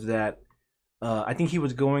was that I think he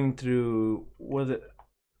was going through,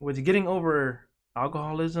 was he getting over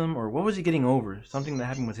alcoholism, or what was he getting over? Something that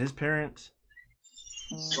happened with his parents?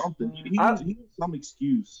 something. He was some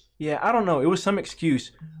excuse. Yeah, I don't know. It was some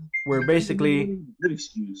excuse where basically, good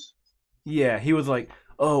excuse. Yeah, he was like,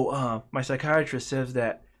 "Oh, my psychiatrist says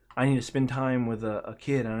that I need to spend time with a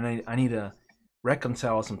kid, and I need to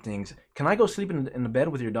reconcile some things. Can I go sleep in the bed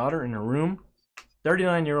with your daughter in her room?"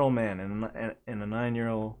 39-year-old man in a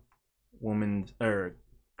 9-year-old woman's or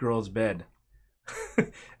girl's bed,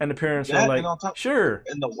 and the parents are like, "Sure."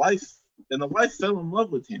 And the wife fell in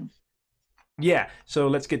love with him. Yeah, so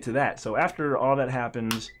let's get to that. So after all that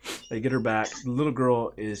happens, they get her back. The little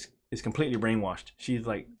girl is completely brainwashed. She's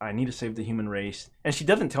like, I need to save the human race. And she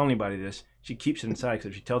doesn't tell anybody this. She keeps it inside because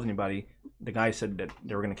if she tells anybody, the guy said that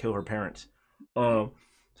they were going to kill her parents. So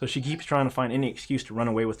she keeps trying to find any excuse to run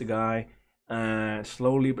away with the guy.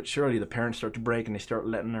 Slowly but surely, the parents start to break and they start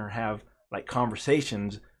letting her have like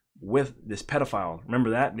conversations with this pedophile.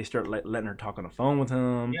 Remember that? They start letting her talk on the phone with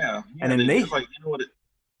him. Yeah. And then they like, you know what?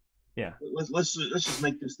 Yeah. Let's just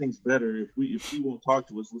make this things better. If she won't talk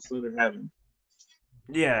to us, let's let her have him.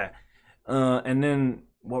 Yeah. And then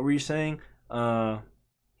what were you saying? The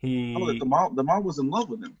mom was in love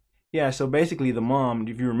with him. Yeah, so basically the mom,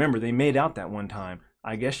 if you remember, they made out that one time.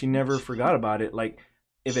 I guess she never forgot about it. Like,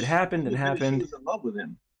 if it happened, it happened. She was in love with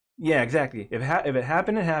him. Yeah, exactly. If it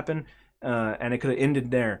happened, it happened, and it could have ended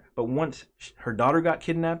there. But once her daughter got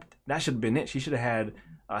kidnapped, that should have been it. She should have had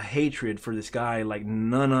a hatred for this guy like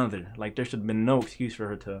none other. Like, there should have been no excuse for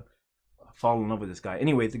her to fall in love with this guy.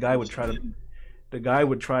 Anyway, the guy would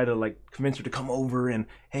try to like convince her to come over and,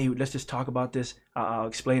 hey, let's just talk about this. I'll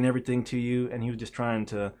explain everything to you. And he was just trying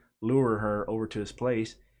to lure her over to his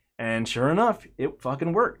place. And sure enough, it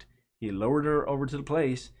fucking worked. He lured her over to the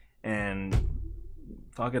place and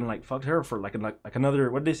fucking like fucked her for like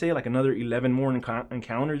another, what did they say? Like another 11 more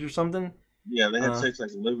encounters or something? Yeah, they had sex like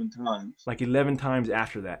 11 times. Like 11 times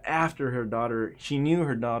after that. After her daughter, she knew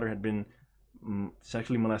her daughter had been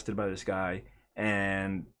sexually molested by this guy,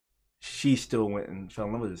 and she still went and fell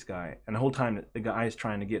in love with this guy. And the whole time, the guy is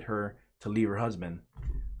trying to get her to leave her husband,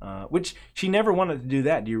 which she never wanted to do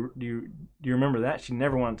that. Do you remember that? She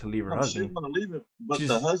never wanted to leave her husband. She didn't want to leave him, but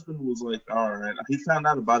the husband was like, all right. He found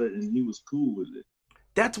out about it, and he was cool with it.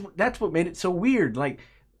 That's what made it so weird. Like,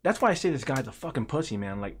 that's why I say this guy's a fucking pussy,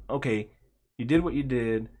 man. Like, okay, you did what you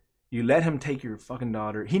did. You let him take your fucking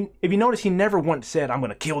daughter. If you notice, he never once said, I'm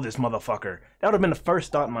going to kill this motherfucker. That would have been the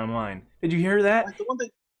first thought in my mind. Did you hear that?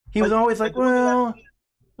 Like he was always like, well,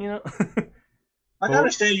 you know. I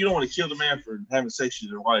understand you don't want to kill the man for having sex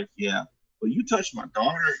with your wife, yeah. But you touched my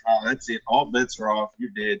daughter, oh, that's it. All bets are off.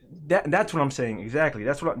 You're dead. That's what I'm saying. Exactly.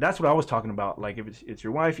 That's what I was talking about. Like, if it's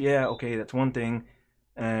your wife, yeah, okay, that's one thing.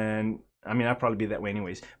 And, I mean, I'd probably be that way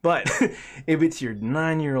anyways. But if it's your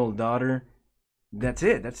 9-year-old daughter, that's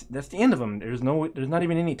it. That's the end of them. There's not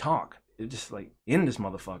even any talk. It's just like, end this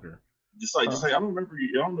motherfucker. Just like I don't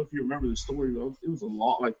know if you remember the story though. It was a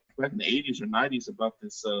lot like back in the 80s or 90s about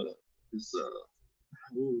this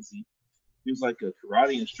what was he? He was like a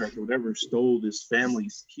karate instructor, whatever, stole this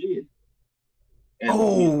family's kid. And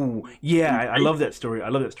I love that story.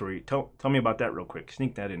 Tell me about that real quick.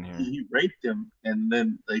 Sneak that in here. He raped him, and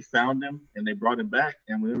then they found him, and they brought him back.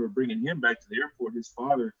 And when they were bringing him back to the airport, his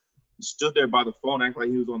father stood there by the phone, acting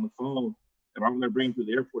like he was on the phone. And right when they're bringing him to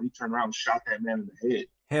the airport, he turned around and shot that man in the head.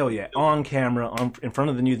 Hell yeah, on camera, in front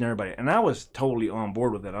of the news and everybody. And I was totally on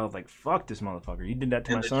board with that. I was like, fuck this motherfucker. You did that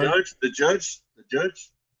to my son? The judge,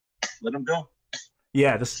 let him go.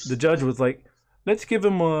 Yeah, the judge was like, let's give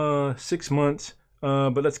him 6 months,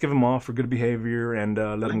 but let's give him off for good behavior and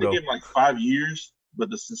let him go. They gave him like 5 years, but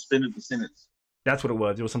they suspended the sentence. That's what it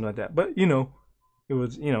was. It was something like that. But, it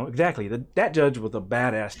was, exactly. That judge was a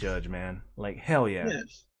badass judge, man. Like, hell yeah.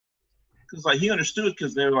 Yes. Because, like, he understood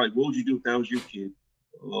because they were like, what would you do if that was your kid?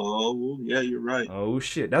 Oh, well, yeah, you're right. Oh,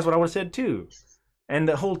 shit. That's what I would have said, too. And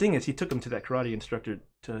the whole thing is he took him to that karate instructor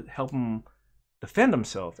to help him defend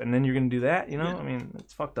himself. And then you're going to do that, Yeah. I mean,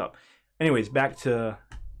 it's fucked up. Anyways, back to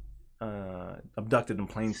Abducted in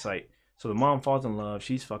Plain Sight. So the mom falls in love.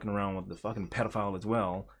 She's fucking around with the fucking pedophile as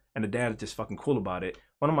well. And the dad is just fucking cool about it.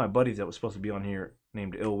 One of my buddies that was supposed to be on here,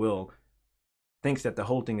 named Ill Will, thinks that the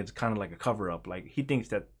whole thing is kind of like a cover-up. Like, he thinks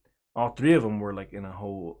that all three of them were like in a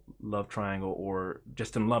whole love triangle or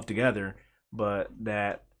just in love together, but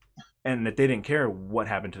that they didn't care what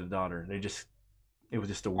happened to the daughter. It was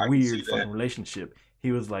just a weird fucking relationship.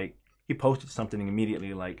 He was like, he posted something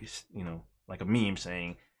immediately like, like a meme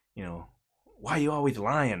saying, why you always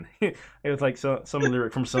lying? It was like some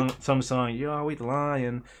lyric from some song, you always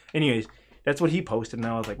lying. Anyways, that's what he posted, and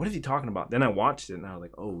I was like, what is he talking about? Then I watched it, and I was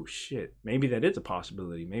like, oh shit, maybe that is a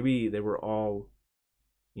possibility. Maybe they were all,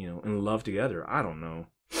 in love together. I don't know.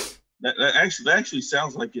 That actually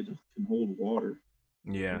sounds like it can hold water.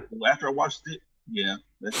 Yeah. After I watched it, yeah,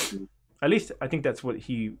 that's true. At least I think that's what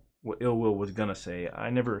Ill Will was gonna say. I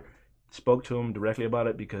never spoke to him directly about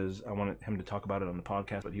it because I wanted him to talk about it on the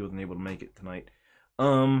podcast, but he wasn't able to make it tonight.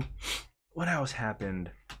 What else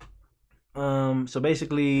happened? So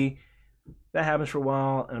basically, that happens for a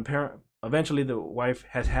while, and eventually the wife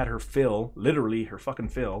has had her fill, literally her fucking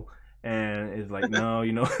fill, and is like, no,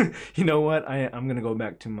 you know what? I'm gonna go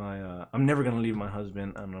back to my. I'm never gonna leave my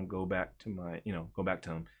husband. I'm gonna go back to my, go back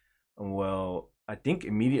to him. Well, I think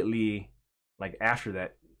immediately, like after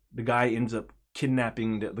that, the guy ends up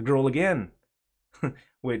kidnapping the girl again,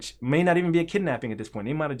 which may not even be a kidnapping at this point.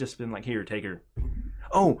 They might have just been like, here, take her.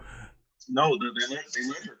 Oh, no, they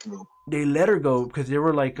let her go. They let her go because they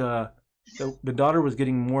were like, the daughter was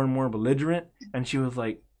getting more and more belligerent, and she was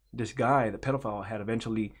like, this guy, the pedophile, had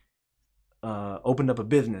eventually opened up a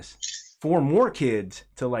business for more kids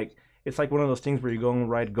to like. It's like one of those things where you go and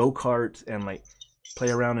ride go-karts and like play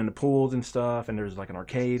around in the pools and stuff, and there's like an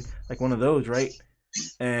arcade, like one of those, right?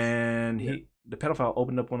 And the pedophile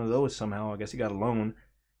opened up one of those somehow. I guess he got a loan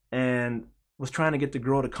and was trying to get the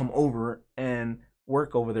girl to come over and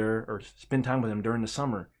work over there or spend time with him during the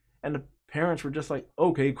summer. And the parents were just like,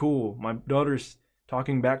 okay, cool, my daughter's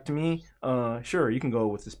talking back to me, sure, you can go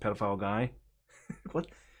with this pedophile guy. what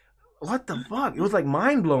the fuck? It was like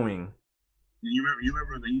mind-blowing. You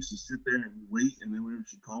remember they used to sit there and wait, and then whenever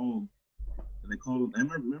she called, and they called. I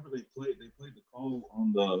remember they played the call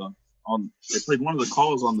they played one of the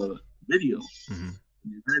calls on the video. Mm-hmm.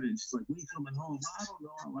 And you heard it. She's like, "When you coming home?" I don't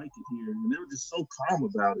know. I like it here. And they were just so calm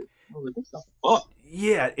about it. I was like, "What the fuck?"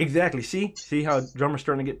 Yeah, exactly. See how drummer's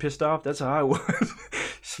starting to get pissed off? That's how I was.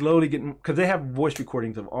 Slowly getting, because they have voice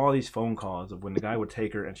recordings of all these phone calls of when the guy would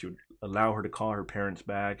take her and she would allow her to call her parents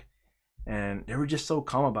back. And they were just so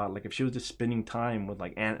calm about it. Like if she was just spending time with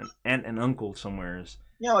like aunt and uncle somewheres.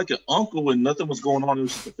 Yeah, like an uncle when nothing was going on. It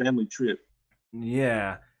was just a family trip.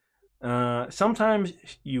 Yeah. Sometimes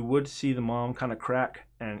you would see the mom kind of crack,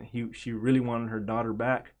 and she really wanted her daughter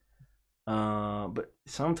back. But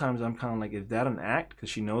sometimes I'm kind of like, is that an act?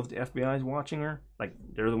 Because she knows the FBI is watching her. Like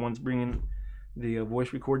they're the ones bringing the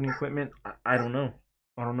voice recording equipment. I don't know.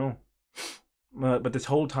 But this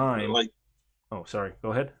whole time, oh, sorry.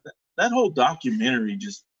 Go ahead. That whole documentary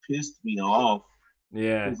just pissed me off.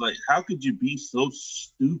 Yeah. It was like, how could you be so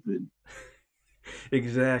stupid?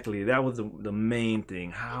 Exactly. That was the main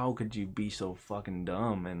thing. How could you be so fucking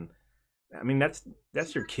dumb? And I mean,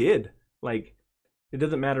 that's your kid. Like, it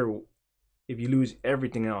doesn't matter if you lose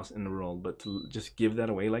everything else in the world, but to just give that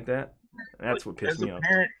away like that, that's what pissed me off.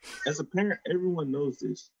 As a parent, everyone knows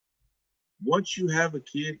this. Once you have a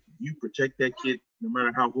kid, you protect that kid no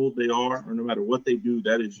matter how old they are or no matter what they do.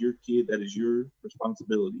 That is your kid. That is your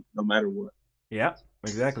responsibility, no matter what. Yeah,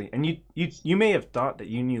 exactly. And you may have thought that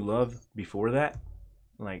you knew love before that.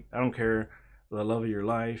 Like, I don't care the love of your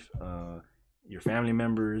life, your family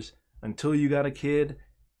members. Until you got a kid,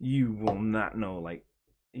 you will not know, like,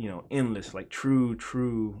 endless, like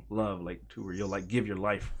true love, like to where you'll like give your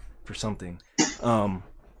life for something.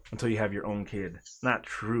 Until you have your own kid. Not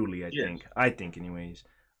truly, I think anyways.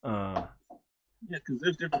 Yeah, because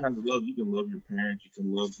there's different kinds of love. You can love your parents, you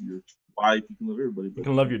can love your wife, you can love everybody. You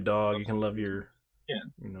can love your dog, you can love your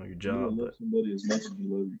your job. You love somebody as much as you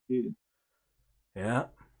love your kid. Yeah.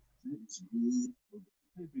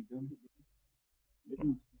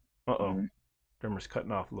 Uh-oh. Drummer's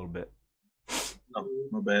cutting off a little bit. Oh,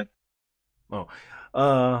 my bad. Oh.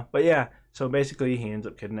 But yeah, so basically he ends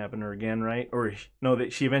up kidnapping her again, right? Or no,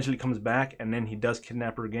 that she eventually comes back and then he does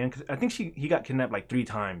kidnap her again. Because I think he got kidnapped like 3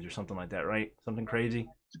 times or something like that, right? Something crazy.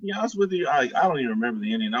 To be honest with you, I don't even remember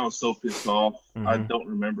the ending. I was so pissed off. Mm-hmm. I don't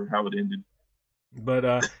remember how it ended. But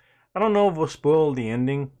I don't know if we'll spoil the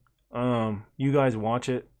ending. You guys watch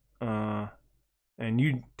it. And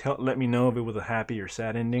you let me know if it was a happy or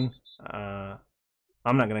sad ending. I'm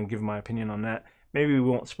not going to give my opinion on that. Maybe we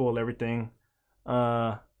won't spoil everything.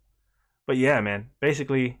 But yeah, man,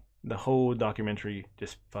 basically the whole documentary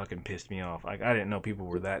just fucking pissed me off. Like, I didn't know people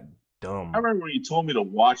were that dumb. I remember when you told me to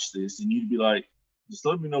watch this and you'd be like, just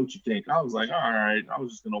let me know what you think. I was like, all right, I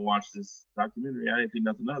was just going to watch this documentary. I didn't think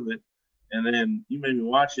nothing of it. And then you made me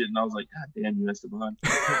watch it and I was like, God damn you, esteBAM.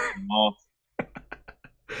 Off.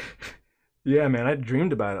 Yeah, man, I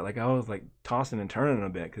dreamed about it. Like, I was like tossing and turning a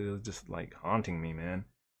bit because it was just like haunting me, man.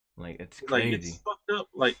 Like, it's crazy. Like, it's fucked up.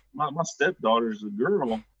 Like, my stepdaughter is a girl,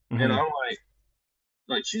 mm-hmm. And I'm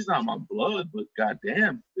like, she's not my blood, but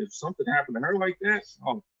goddamn, if something happened to her like that,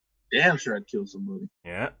 oh, damn sure I'd kill somebody.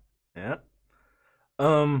 Yeah.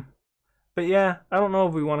 But yeah, I don't know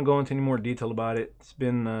if we want to go into any more detail about it.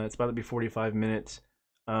 It's about to be 45 minutes.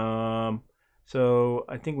 So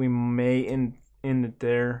I think we may end end it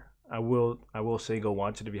there. I will say go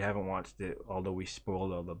watch it if you haven't watched it. Although we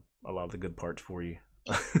spoiled a lot of the good parts for you.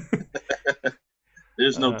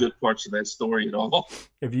 There's no good parts of that story at all.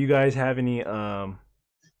 If you guys have any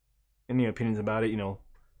opinions about it,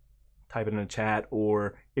 type it in the chat.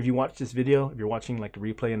 Or if you watch this video, if you're watching like the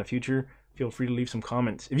replay in the future, feel free to leave some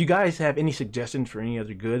comments. If you guys have any suggestions for any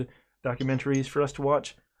other good documentaries for us to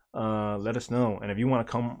watch, let us know. And if you want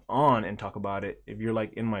to come on and talk about it, if you're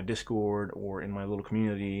like in my Discord or in my little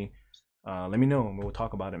community, let me know and we'll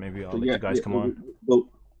talk about it. Maybe I'll let you guys come on.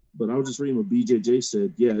 But I was just reading what BJJ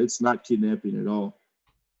said. Yeah, it's not kidnapping at all.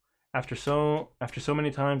 After so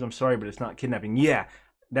many times, I'm sorry, but it's not kidnapping. Yeah,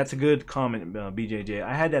 that's a good comment, BJJ.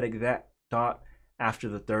 I had that exact thought after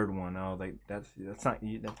the third one. I was like, that's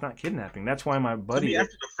not kidnapping. That's why my buddy.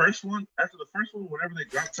 After the first one, whenever they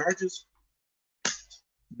drop charges.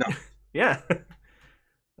 No. Yeah.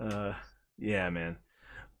 Yeah, man.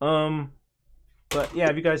 But yeah,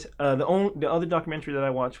 if you guys, the other documentary that I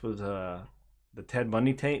watched was the Ted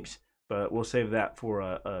Bundy tapes, but we'll save that for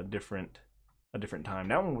a different time.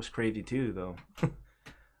 That one was crazy too, though.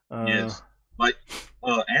 Yes. Like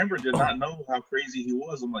Amber did not know how crazy he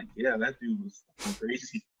was. I'm like, yeah, that dude was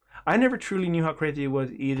crazy. I never truly knew how crazy he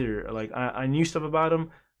was either. Like I knew stuff about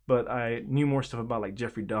him, but I knew more stuff about like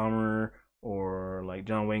Jeffrey Dahmer or like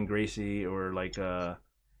John Wayne Gacy or like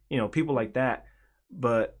people like that.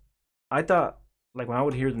 But I thought, like, when I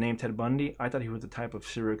would hear the name Ted Bundy, I thought he was the type of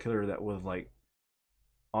serial killer that was like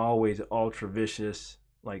always ultra vicious.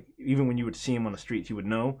 Like even when you would see him on the streets, you would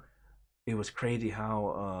know. It was crazy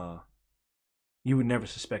how you would never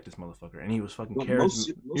suspect this motherfucker, and he was fucking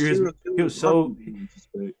charismatic. He was so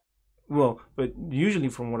well, but usually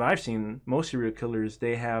from what I've seen, most serial killers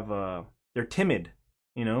they're timid,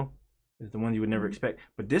 is the ones you would never expect.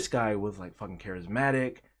 But this guy was like fucking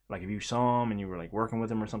charismatic. Like if you saw him and you were like working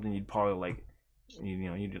with him or something, you'd probably like,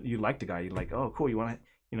 you'd like the guy. You'd like, oh cool, you want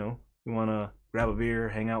to grab a beer,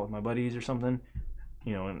 hang out with my buddies or something,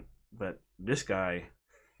 but this guy,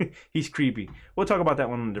 he's creepy. We'll talk about that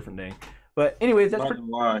one on a different day. But anyways, that's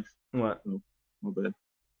live. What? Oh, my bad.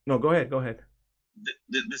 No, go ahead.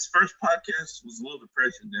 This first podcast was a little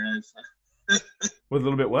depressing, guys. Was a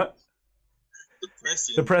little bit what?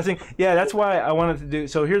 Depressing. Yeah, that's why I wanted to do.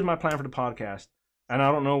 So here's my plan for the podcast, and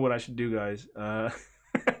I don't know what I should do, guys.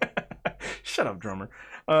 Shut up, drummer.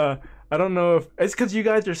 I don't know if it's because you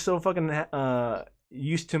guys are so fucking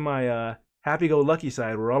used to my happy-go-lucky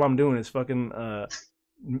side, where all I'm doing is fucking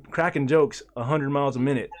cracking jokes 100 miles a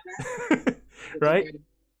minute, right?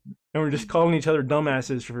 And we're just calling each other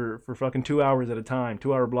dumbasses for fucking 2 hours at a time,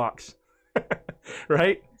 2-hour blocks,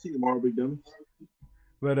 right? See you tomorrow, big dummy.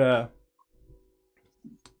 But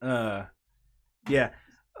yeah.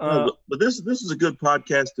 But this is a good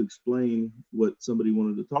podcast to explain what somebody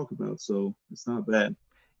wanted to talk about, so it's not bad.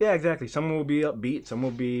 Yeah, exactly. Some will be upbeat, some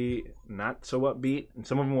will be not so upbeat, and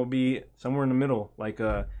some of them will be somewhere in the middle. Like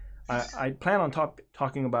I plan on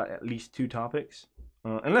talking about at least 2 topics,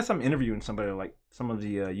 unless I'm interviewing somebody like some of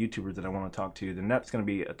the YouTubers that I want to talk to. Then that's going to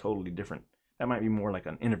be a totally different. That might be more like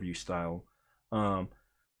an interview style. But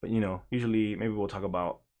usually maybe we'll talk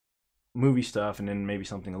about movie stuff and then maybe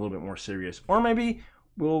something a little bit more serious, or maybe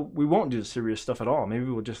we won't do the serious stuff at all. Maybe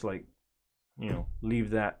we'll just like leave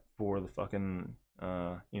that for the fucking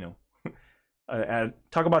talk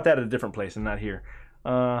about that at a different place and not here.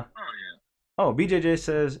 Oh, BJJ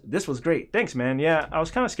says, this was great. Thanks, man. Yeah, I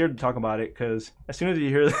was kind of scared to talk about it because as soon as you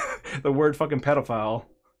hear the word fucking pedophile,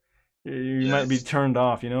 you might be turned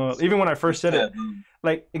off, Even when I first said it.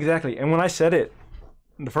 Like, exactly. And when I said it,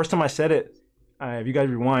 the first time I said it, if you guys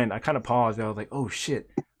rewind, I kind of paused. I was like, oh,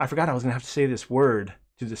 shit. I forgot I was going to have to say this word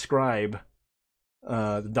to describe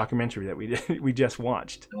the documentary that we just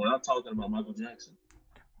watched. And we're not talking about Michael Jackson.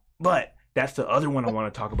 But that's the other one I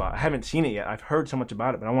want to talk about. I haven't seen it yet. I've heard so much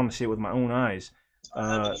about it, but I want to see it with my own eyes.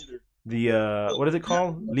 The what is it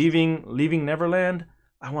called? Leaving Neverland.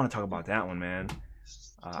 I want to talk about that one, man.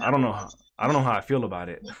 I don't know how I feel about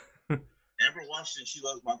it. Amber watched it. She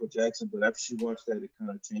loves Michael Jackson, but after she watched that, it kind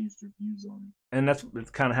of changed her views on him. And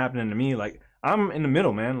it's kind of happening to me. Like I'm in the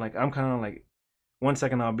middle, man. Like I'm kind of like, one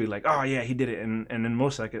second I'll be like, oh yeah, he did it, and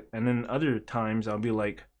then other times I'll be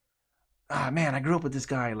like, man, I grew up with this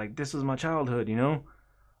guy. Like, this was my childhood,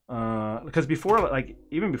 Because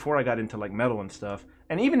even before I got into like metal and stuff,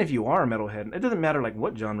 and even if you are a metalhead, it doesn't matter like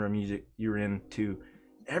what genre of music you're into.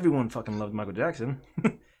 Everyone fucking loved Michael Jackson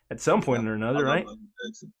at some point or another, right?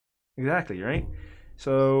 Exactly, right?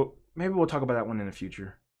 So maybe we'll talk about that one in the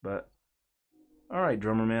future. But all right,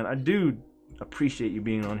 drummer man, I do appreciate you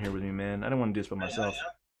being on here with me, man. I don't want to do this by myself.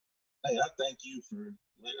 Hey, I thank you for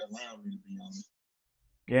allowing me to be on.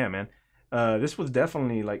 Yeah, man. This was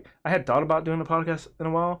definitely like I had thought about doing a podcast in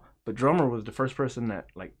a while, but Drummer was the first person that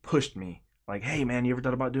like pushed me. Like, hey man, you ever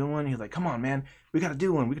thought about doing one? He was like, come on man, we gotta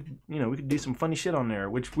do one. We could do some funny shit on there,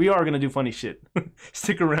 which we are gonna do funny shit.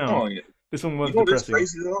 Stick around. Oh yeah. This one was depressing. What's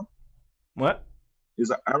crazy though? What? Is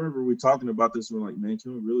I remember we talking about this. We're like, man,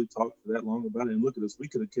 can we really talk for that long about it? And look at us, we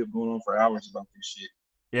could have kept going on for hours about this shit.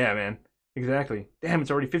 Yeah, man. Exactly. Damn, it's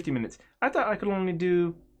already 50 minutes. I thought I could only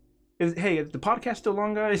do. Is the podcast still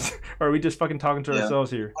long, guys? Or are we just fucking talking to ourselves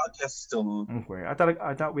here? The podcast is still long. Okay. I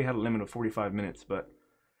thought we had a limit of 45 minutes, but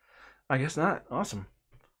I guess not. Awesome.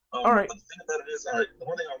 All right. But the thing about it is, all right, the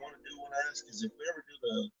one thing I want to do when I ask is if we ever do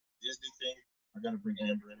the Disney thing, I gotta bring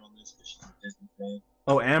Amber in on this because she's a Disney fan.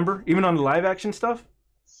 Oh, Amber? Even on the live action stuff?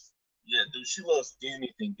 Yeah, dude, she loves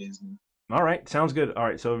anything Disney. All right, sounds good. All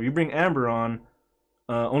right, so if you bring Amber on,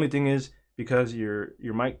 only thing is because your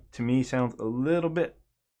mic to me sounds a little bit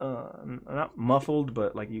not muffled,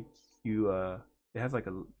 but like it has like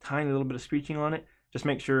a tiny little bit of screeching on it. Just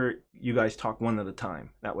make sure you guys talk one at a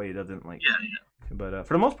time. That way it doesn't like. Yeah. But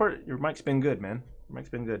for the most part, your mic's been good, man. Your mic's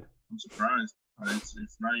been good. I'm surprised.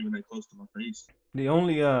 It's not even that close to my face. The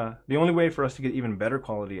only way for us to get even better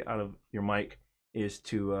quality out of your mic is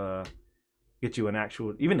to get you an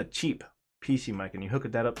actual, even a cheap PC mic, and you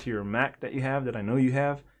hook that up to your Mac that you have, that I know you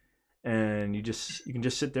have, and you can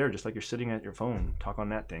just sit there just like you're sitting at your phone, talk on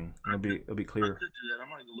that thing. It'll be clear. I could do that. I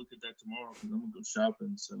might go look at that tomorrow because I'm gonna go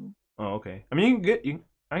shopping. So. Oh, okay. I mean,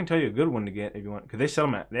 I can tell you a good one to get if you want, because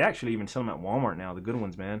they actually even sell them at Walmart now, the good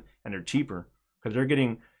ones, man, and they're cheaper because they're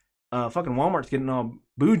getting, fucking Walmart's getting all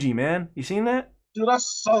bougie, man. You seen that? Dude, I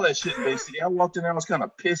saw that shit basically. I walked in there, I was kind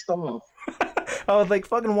of pissed off. I was like,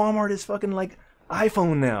 fucking Walmart is fucking like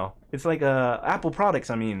iPhone now. It's like Apple products,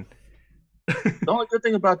 I mean. The only good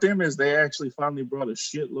thing about them is they actually finally brought a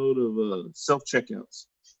shitload of self-checkouts.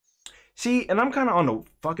 See, and I'm kind of on the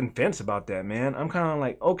fucking fence about that, man. I'm kind of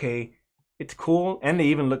like, okay, it's cool, and they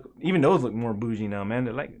even those look more bougie now, man.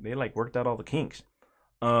 They worked out all the kinks.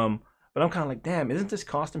 But I'm kind of like, damn, isn't this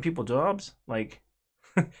costing people jobs? Like,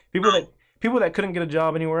 people that couldn't get a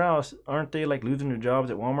job anywhere else, aren't they like losing their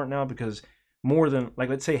jobs at Walmart now because more than like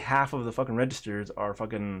let's say half of the fucking registers are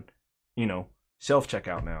fucking, self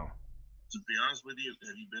checkout now. To be honest with you,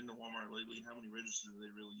 have you been to Walmart lately? How many registers do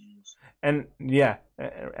they really use? And yeah,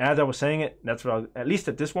 as I was saying it, that's what at least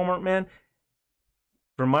at this Walmart, man,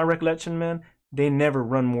 from my recollection, man, they never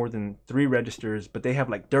run more than 3 registers, but they have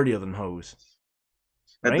like 30 of them hoes.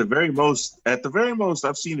 Right? At the very most,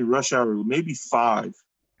 I've seen in rush hour maybe 5.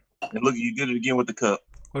 And look, you did it again with the cup.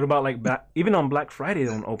 What about like even on Black Friday,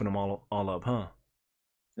 they don't open them all up, huh?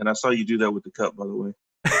 And I saw you do that with the cup, by the way.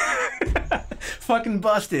 Fucking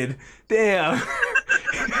busted. Damn.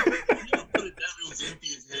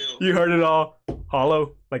 You heard it all.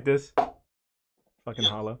 Hollow, like this. Fucking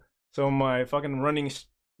hollow. So my fucking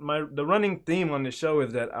the running theme on the show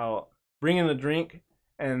is that I'll bring in a drink,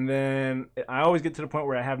 and then I always get to the point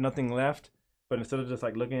where I have nothing left, but instead of just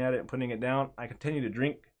like looking at it and putting it down, I continue to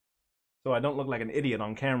drink so I don't look like an idiot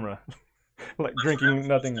on camera. Like drinking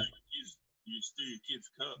nothing. You steal your kid's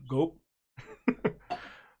cup. Gulp.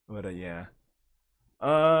 But yeah.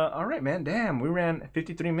 All right, man. Damn, we ran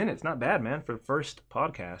 53 minutes. Not bad, man, for the first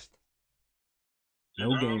podcast. No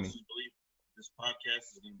gaming. I honestly believe this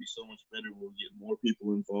podcast is going to be so much better. We'll get more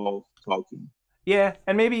people involved talking. Yeah,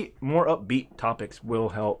 and maybe more upbeat topics will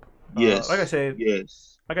help. Yes. Like I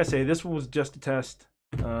say, this was just a test.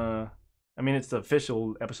 I mean, it's the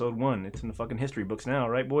official episode 1. It's in the fucking history books now,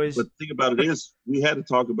 right, boys? But the thing about it is, we had to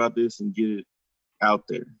talk about this and get it out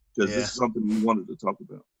there because this is something we wanted to talk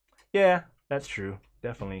about. Yeah, that's true.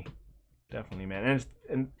 Definitely, man.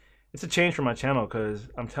 And it's a change for my channel because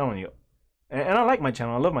I'm telling you, and I like my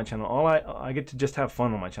channel. I love my channel. I get to just have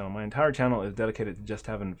fun on my channel. My entire channel is dedicated to just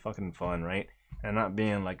having fucking fun, right? And not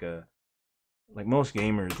being like most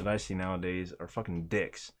gamers that I see nowadays are fucking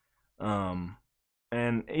dicks.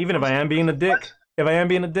 And even if I am being a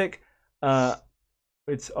dick,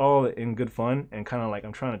 it's all in good fun and kind of like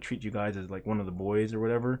I'm trying to treat you guys as like one of the boys or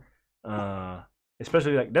whatever.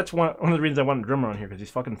 Especially like that's one of the reasons I wanted Drummer on here because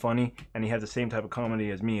he's fucking funny and he has the same type of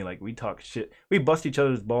comedy as me. Like we talk shit, we bust each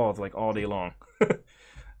other's balls like all day long.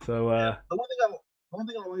 So the one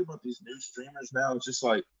thing I like about these new streamers now is just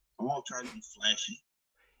like I'm all trying to be flashy.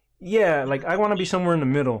 Yeah, like I want to be somewhere in the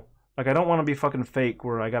middle. Like I don't want to be fucking fake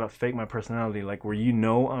where I gotta fake my personality. Like where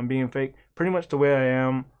I'm being fake. Pretty much the way I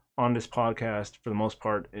am on this podcast for the most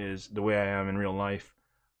part is the way I am in real life.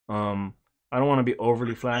 I don't want to be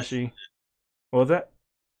overly flashy. What was that?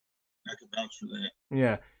 I can vouch for that.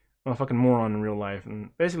 Yeah, I'm a fucking moron in real life,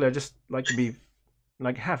 and basically I just like to be,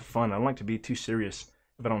 like, have fun. I don't like to be too serious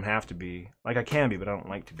if I don't have to be. Like I can be, but I don't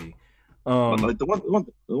like to be. Like the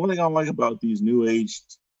one thing I like about these new age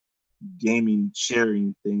gaming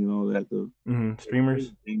sharing thing and all that, the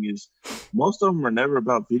streamers thing is, most of them are never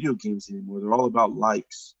about video games anymore. They're all about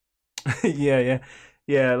likes. yeah.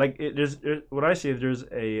 Like there's what I see is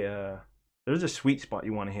there's a sweet spot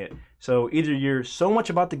you want to hit. So either you're so much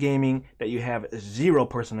about the gaming that you have zero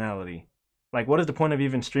personality. Like, what is the point of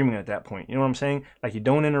even streaming at that point? You know what I'm saying? Like, you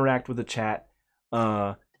don't interact with the chat.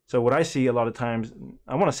 So what I see a lot of times,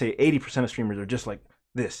 I want to say 80% of streamers are just like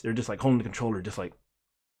this. They're just like holding the controller, just like,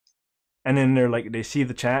 and then they're like, they see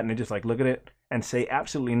the chat and they just like look at it and say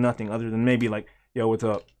absolutely nothing other than maybe like, yo, what's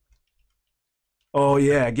up? Oh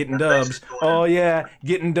yeah, getting dubs. Oh yeah,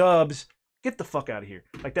 getting dubs. Get the fuck out of here.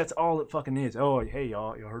 Like, that's all it fucking is. Oh, hey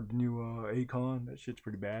y'all heard the new Akon? That shit's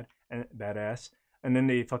pretty bad and badass. And then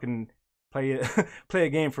they fucking play a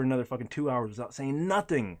game for another fucking 2 hours without saying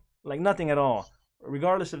nothing. Like, nothing at all.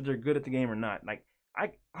 Regardless if they're good at the game or not. Like,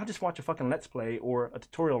 I'll just watch a fucking Let's Play or a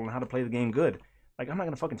tutorial on how to play the game good. Like, I'm not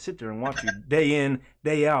gonna fucking sit there and watch you day in,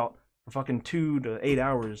 day out for fucking 2 to 8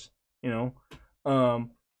 hours, you know?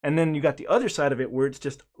 And then you got the other side of it where it's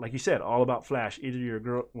just, like you said, all about Flash. Either you're a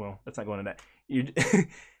girl, well, let's not go into that.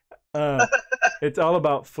 It's all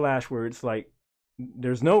about Flash where it's like,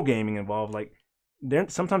 there's no gaming involved. Like,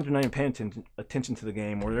 sometimes they're not even paying attention to the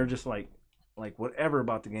game, or they're just like whatever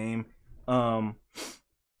about the game. I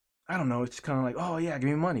don't know. It's kind of like, oh yeah, give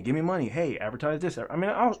me money. Hey, advertise this. I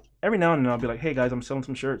mean, every now and then I'll be like, hey guys, I'm selling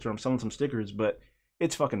some shirts or I'm selling some stickers, but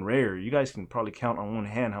it's fucking rare. You guys can probably count on one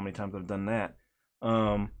hand how many times I've done that. And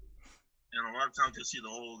a lot of times you'll see the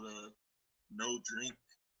old no drink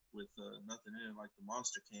with nothing in it, like the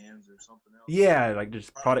Monster cans or something else. Yeah, like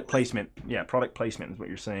just product placement. Yeah, product placement is what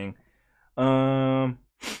you're saying. I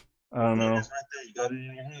don't know. It's right there. You got it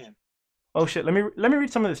in your hand. Oh shit! Let me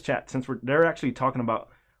read some of this chat since they're actually talking about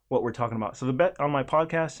what we're talking about. So the bet on my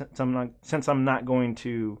podcast, since I'm not going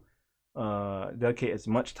to dedicate as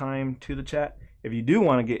much time to the chat. If you do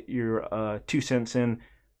want to get your 2 cents in,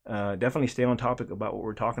 definitely stay on topic about what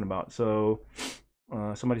we're talking about. So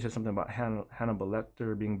somebody said something about Hannibal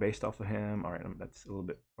Lecter being based off of him. All right, that's a little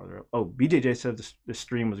bit farther up. Oh, BJJ said the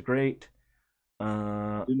stream was great. You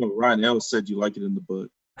know, Ryan L said you like it in the butt.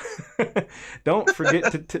 Don't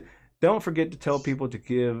forget to tell people to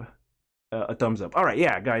give a thumbs up. All right,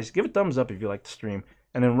 yeah, guys, give a thumbs up if you like the stream.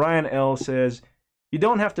 And then Ryan L says, you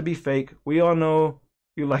don't have to be fake. We all know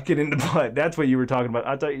you like it in the butt. That's what you were talking about.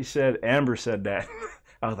 I thought you said Amber said that.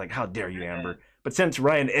 I was like, how dare you, Amber? But since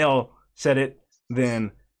Ryan L said it,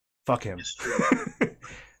 then fuck him.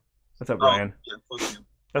 What's up, Ryan? Yeah, fuck him.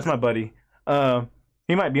 That's my buddy.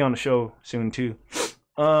 He might be on the show soon too.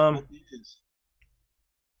 And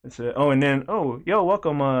then yo,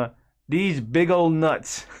 welcome these big old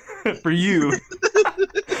nuts for you.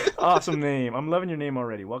 Awesome name. I'm loving your name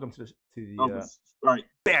already. Welcome to the right.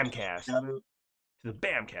 BAMcast. To the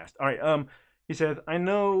BAMcast. All right. He said, I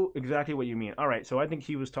know exactly what you mean. All right. So I think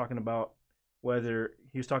he was talking about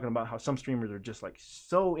how some streamers are just like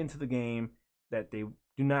so into the game that they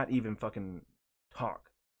do not even fucking talk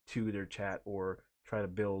to their chat or try to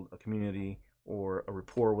build a community or a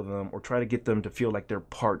rapport with them or try to get them to feel like they're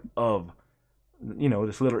part of, you know,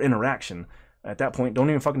 this little interaction. At that point, don't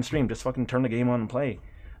even fucking stream. Just fucking turn the game on and play.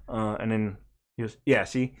 And then he was, yeah,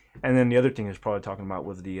 see? And then the other thing he was probably talking about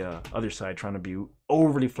was the other side trying to be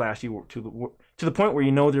overly flashy to the point where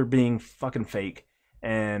you know they're being fucking fake.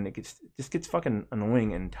 And it just gets fucking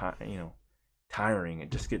annoying and tiring.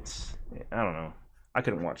 It just gets, I don't know. I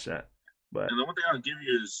couldn't watch that. But and the one thing I'll give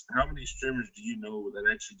you is, how many streamers do you know that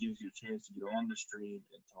actually gives you a chance to get on the stream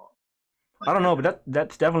and talk? Like, I don't know, but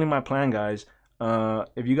that's definitely my plan, guys.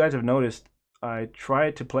 If you guys have noticed, I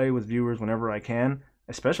try to play with viewers whenever I can.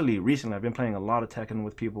 Especially recently, I've been playing a lot of Tekken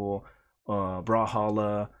with people,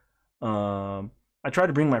 Brawlhalla. I try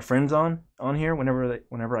to bring my friends on here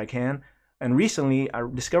whenever I can. And recently, I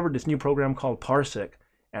discovered this new program called Parsec,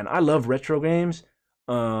 and I love retro games.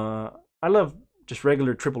 I love just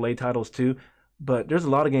regular AAA titles too, but there's a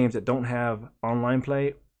lot of games that don't have online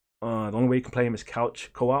play. The only way you can play them is couch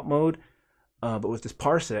co-op mode. But with this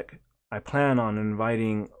Parsec, I plan on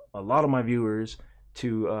inviting a lot of my viewers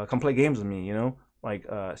to come play games with me, you know? Like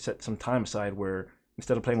set some time aside where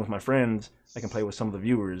instead of playing with my friends, I can play with some of the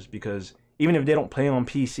viewers, because even if they don't play on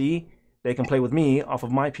PC, they can play with me off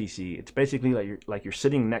of my PC. It's basically like you're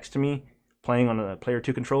sitting next to me playing on a Player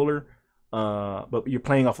 2 controller, but you're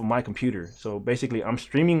playing off of my computer. So basically, I'm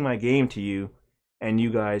streaming my game to you, and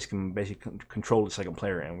you guys can basically control the second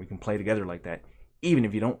player, and we can play together like that, even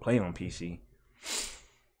if you don't play on PC.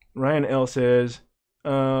 Ryan L says,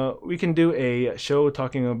 we can do a show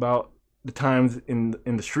talking about the times in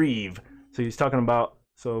the Shreve. So he's talking about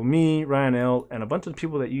So me, Ryan L, and a bunch of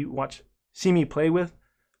people that you see me play with,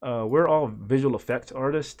 we're all visual effects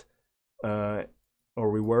artists, or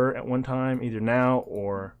we were at one time, either now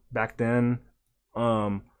or back then.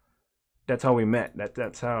 That's how we met.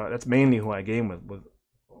 That's mainly who I game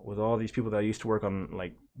with all these people that I used to work on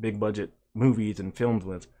like big budget movies and films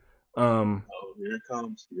with. Oh, here it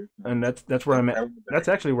comes. And that's where I met. That's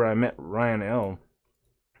actually where I met Ryan L.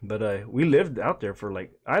 But we lived out there for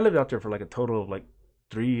I lived out there for like a total of like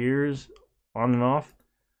 3 years, on and off,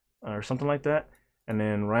 or something like that. And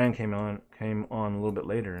then Ryan came on a little bit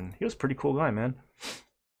later, and he was a pretty cool guy, man.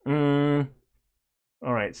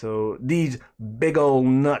 All right, so these big old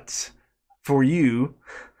nuts for you.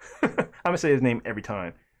 I'm gonna say his name every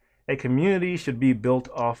time. A community should be built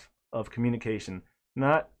off of communication,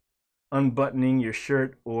 not unbuttoning your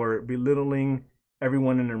shirt or belittling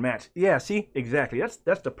everyone in their match. Yeah, see, exactly.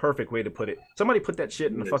 That's the perfect way to put it. Somebody put that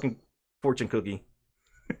shit in the fucking fortune cookie.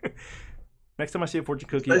 Next time I see a fortune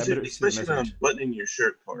cookie, especially not buttoning your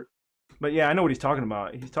shirt part. But yeah, I know what he's talking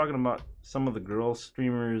about. He's talking about some of the girl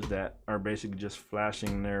streamers that are basically just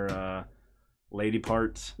flashing their lady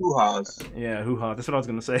parts. Hoo-haws. Yeah, hoo-ha. That's what I was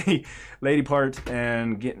gonna say. Lady parts,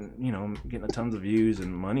 and getting a tons of views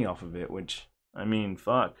and money off of it. Which, I mean,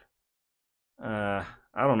 fuck. I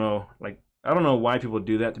don't know. I don't know why people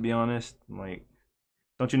do that. To be honest,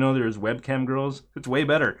 don't you know there's webcam girls? It's way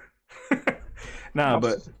better.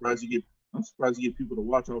 I'm surprised you get people to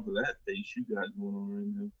watch over that face you got going on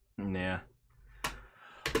right Yeah.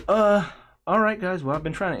 now. All right, guys. Well, I've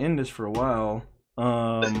been trying to end this for a while.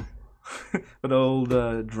 But old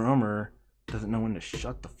drummer doesn't know when to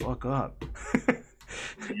shut the fuck up.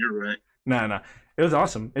 You're right. Nah. It was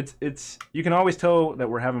awesome. It's you can always tell that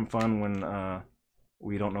we're having fun when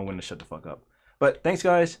we don't know when to shut the fuck up. But thanks,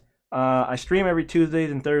 guys. I stream every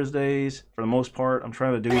Tuesdays and Thursdays for the most part. I'm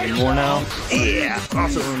trying to do even more now. Yeah,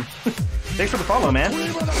 awesome. Thanks for the follow, man.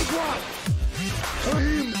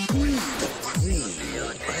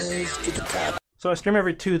 So I stream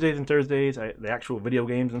every Tuesdays and Thursdays, the actual video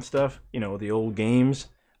games and stuff, the old games.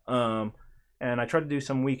 And I try to do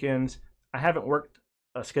some weekends. I haven't worked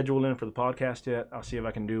a schedule in for the podcast yet. I'll see if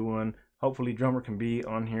I can do one. Hopefully Drummer can be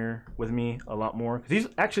on here with me a lot more, because he's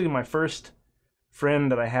actually my first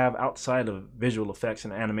friend that I have outside of visual effects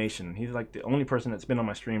and animation. He's like the only person that's been on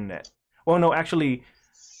my stream that... Well, no, actually,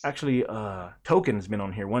 Token's been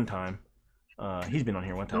on here one time. He's been on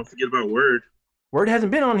here one time. Don't forget about Word. Word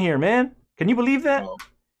hasn't been on here, man. Can you believe that? Oh.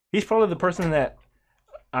 He's probably the person that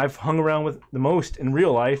I've hung around with the most in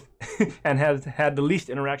real life and has had the least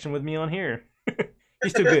interaction with me on here.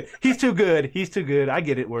 He's too good. He's too good. He's too good. I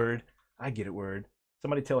get it, Word.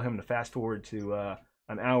 Somebody tell him to fast forward to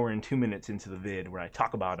an hour and 2 minutes into the vid where I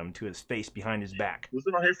talk about him to his face behind his back. Was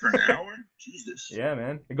it on here for an hour? Jesus. Yeah,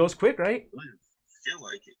 man. It goes quick, right? I feel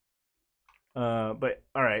like it. But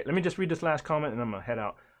all right, let me just read this last comment and I'm gonna head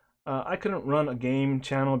out. I couldn't run a game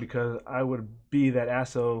channel because I would be that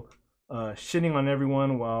asshole shitting on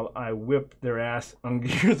everyone while I whip their ass on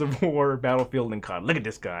Gears of War, Battlefield, and COD. Look at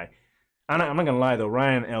this guy. I'm not gonna lie though,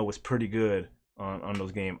 Ryan L was pretty good on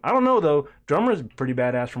those games. I don't know though, Drummer's pretty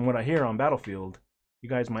badass from what I hear on Battlefield. You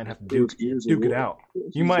guys might have to duke it out.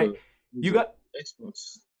 You got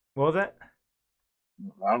Xbox. What was that?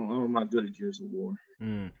 I don't know. I'm not good at Gears of War.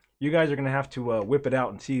 You guys are gonna have to whip it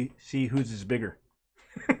out and see whose is bigger.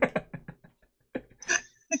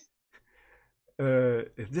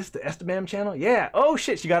 Is this the esteBAM channel? Yeah. Oh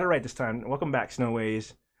shit, she got it right this time. Welcome back,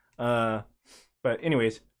 Snowways. But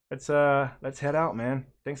anyways, let's head out, man.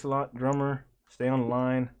 Thanks a lot, Drummer. Stay on the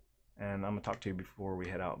line, and I'm gonna talk to you before we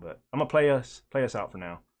head out. But I'm gonna play us out for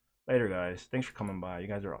now. Later, guys. Thanks for coming by. You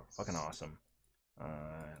guys are fucking awesome.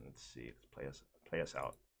 Let's see. Let's play us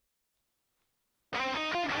out.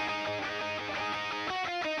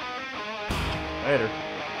 Later.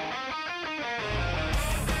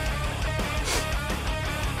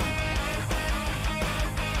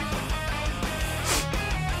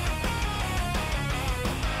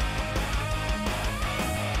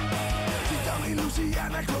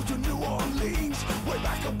 Louisiana, close to New Orleans, way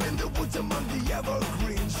back up in the woods among the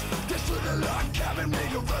evergreens. This little log cabin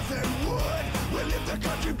made of earth and wood, where lived a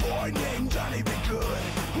country boy named Johnny B. Good,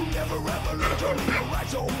 who never ever learned to read or write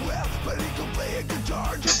so well, but he could play a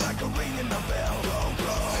guitar just like a ring in the bell. Go,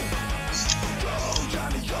 go, go,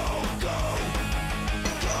 Johnny, go, go,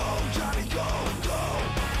 go, Johnny, go, go,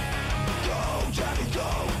 go, Johnny, go,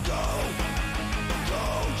 go, go,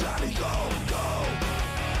 Johnny, go, go.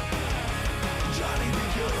 Johnny be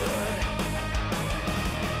good.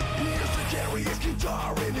 He used to carry his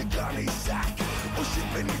guitar in a gunny sack, or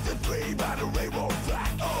shit beneath the tree by the railroad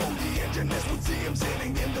track. Oh, the engine engine as we see him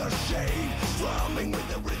sitting in the shade, strumming with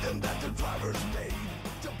the rhythm.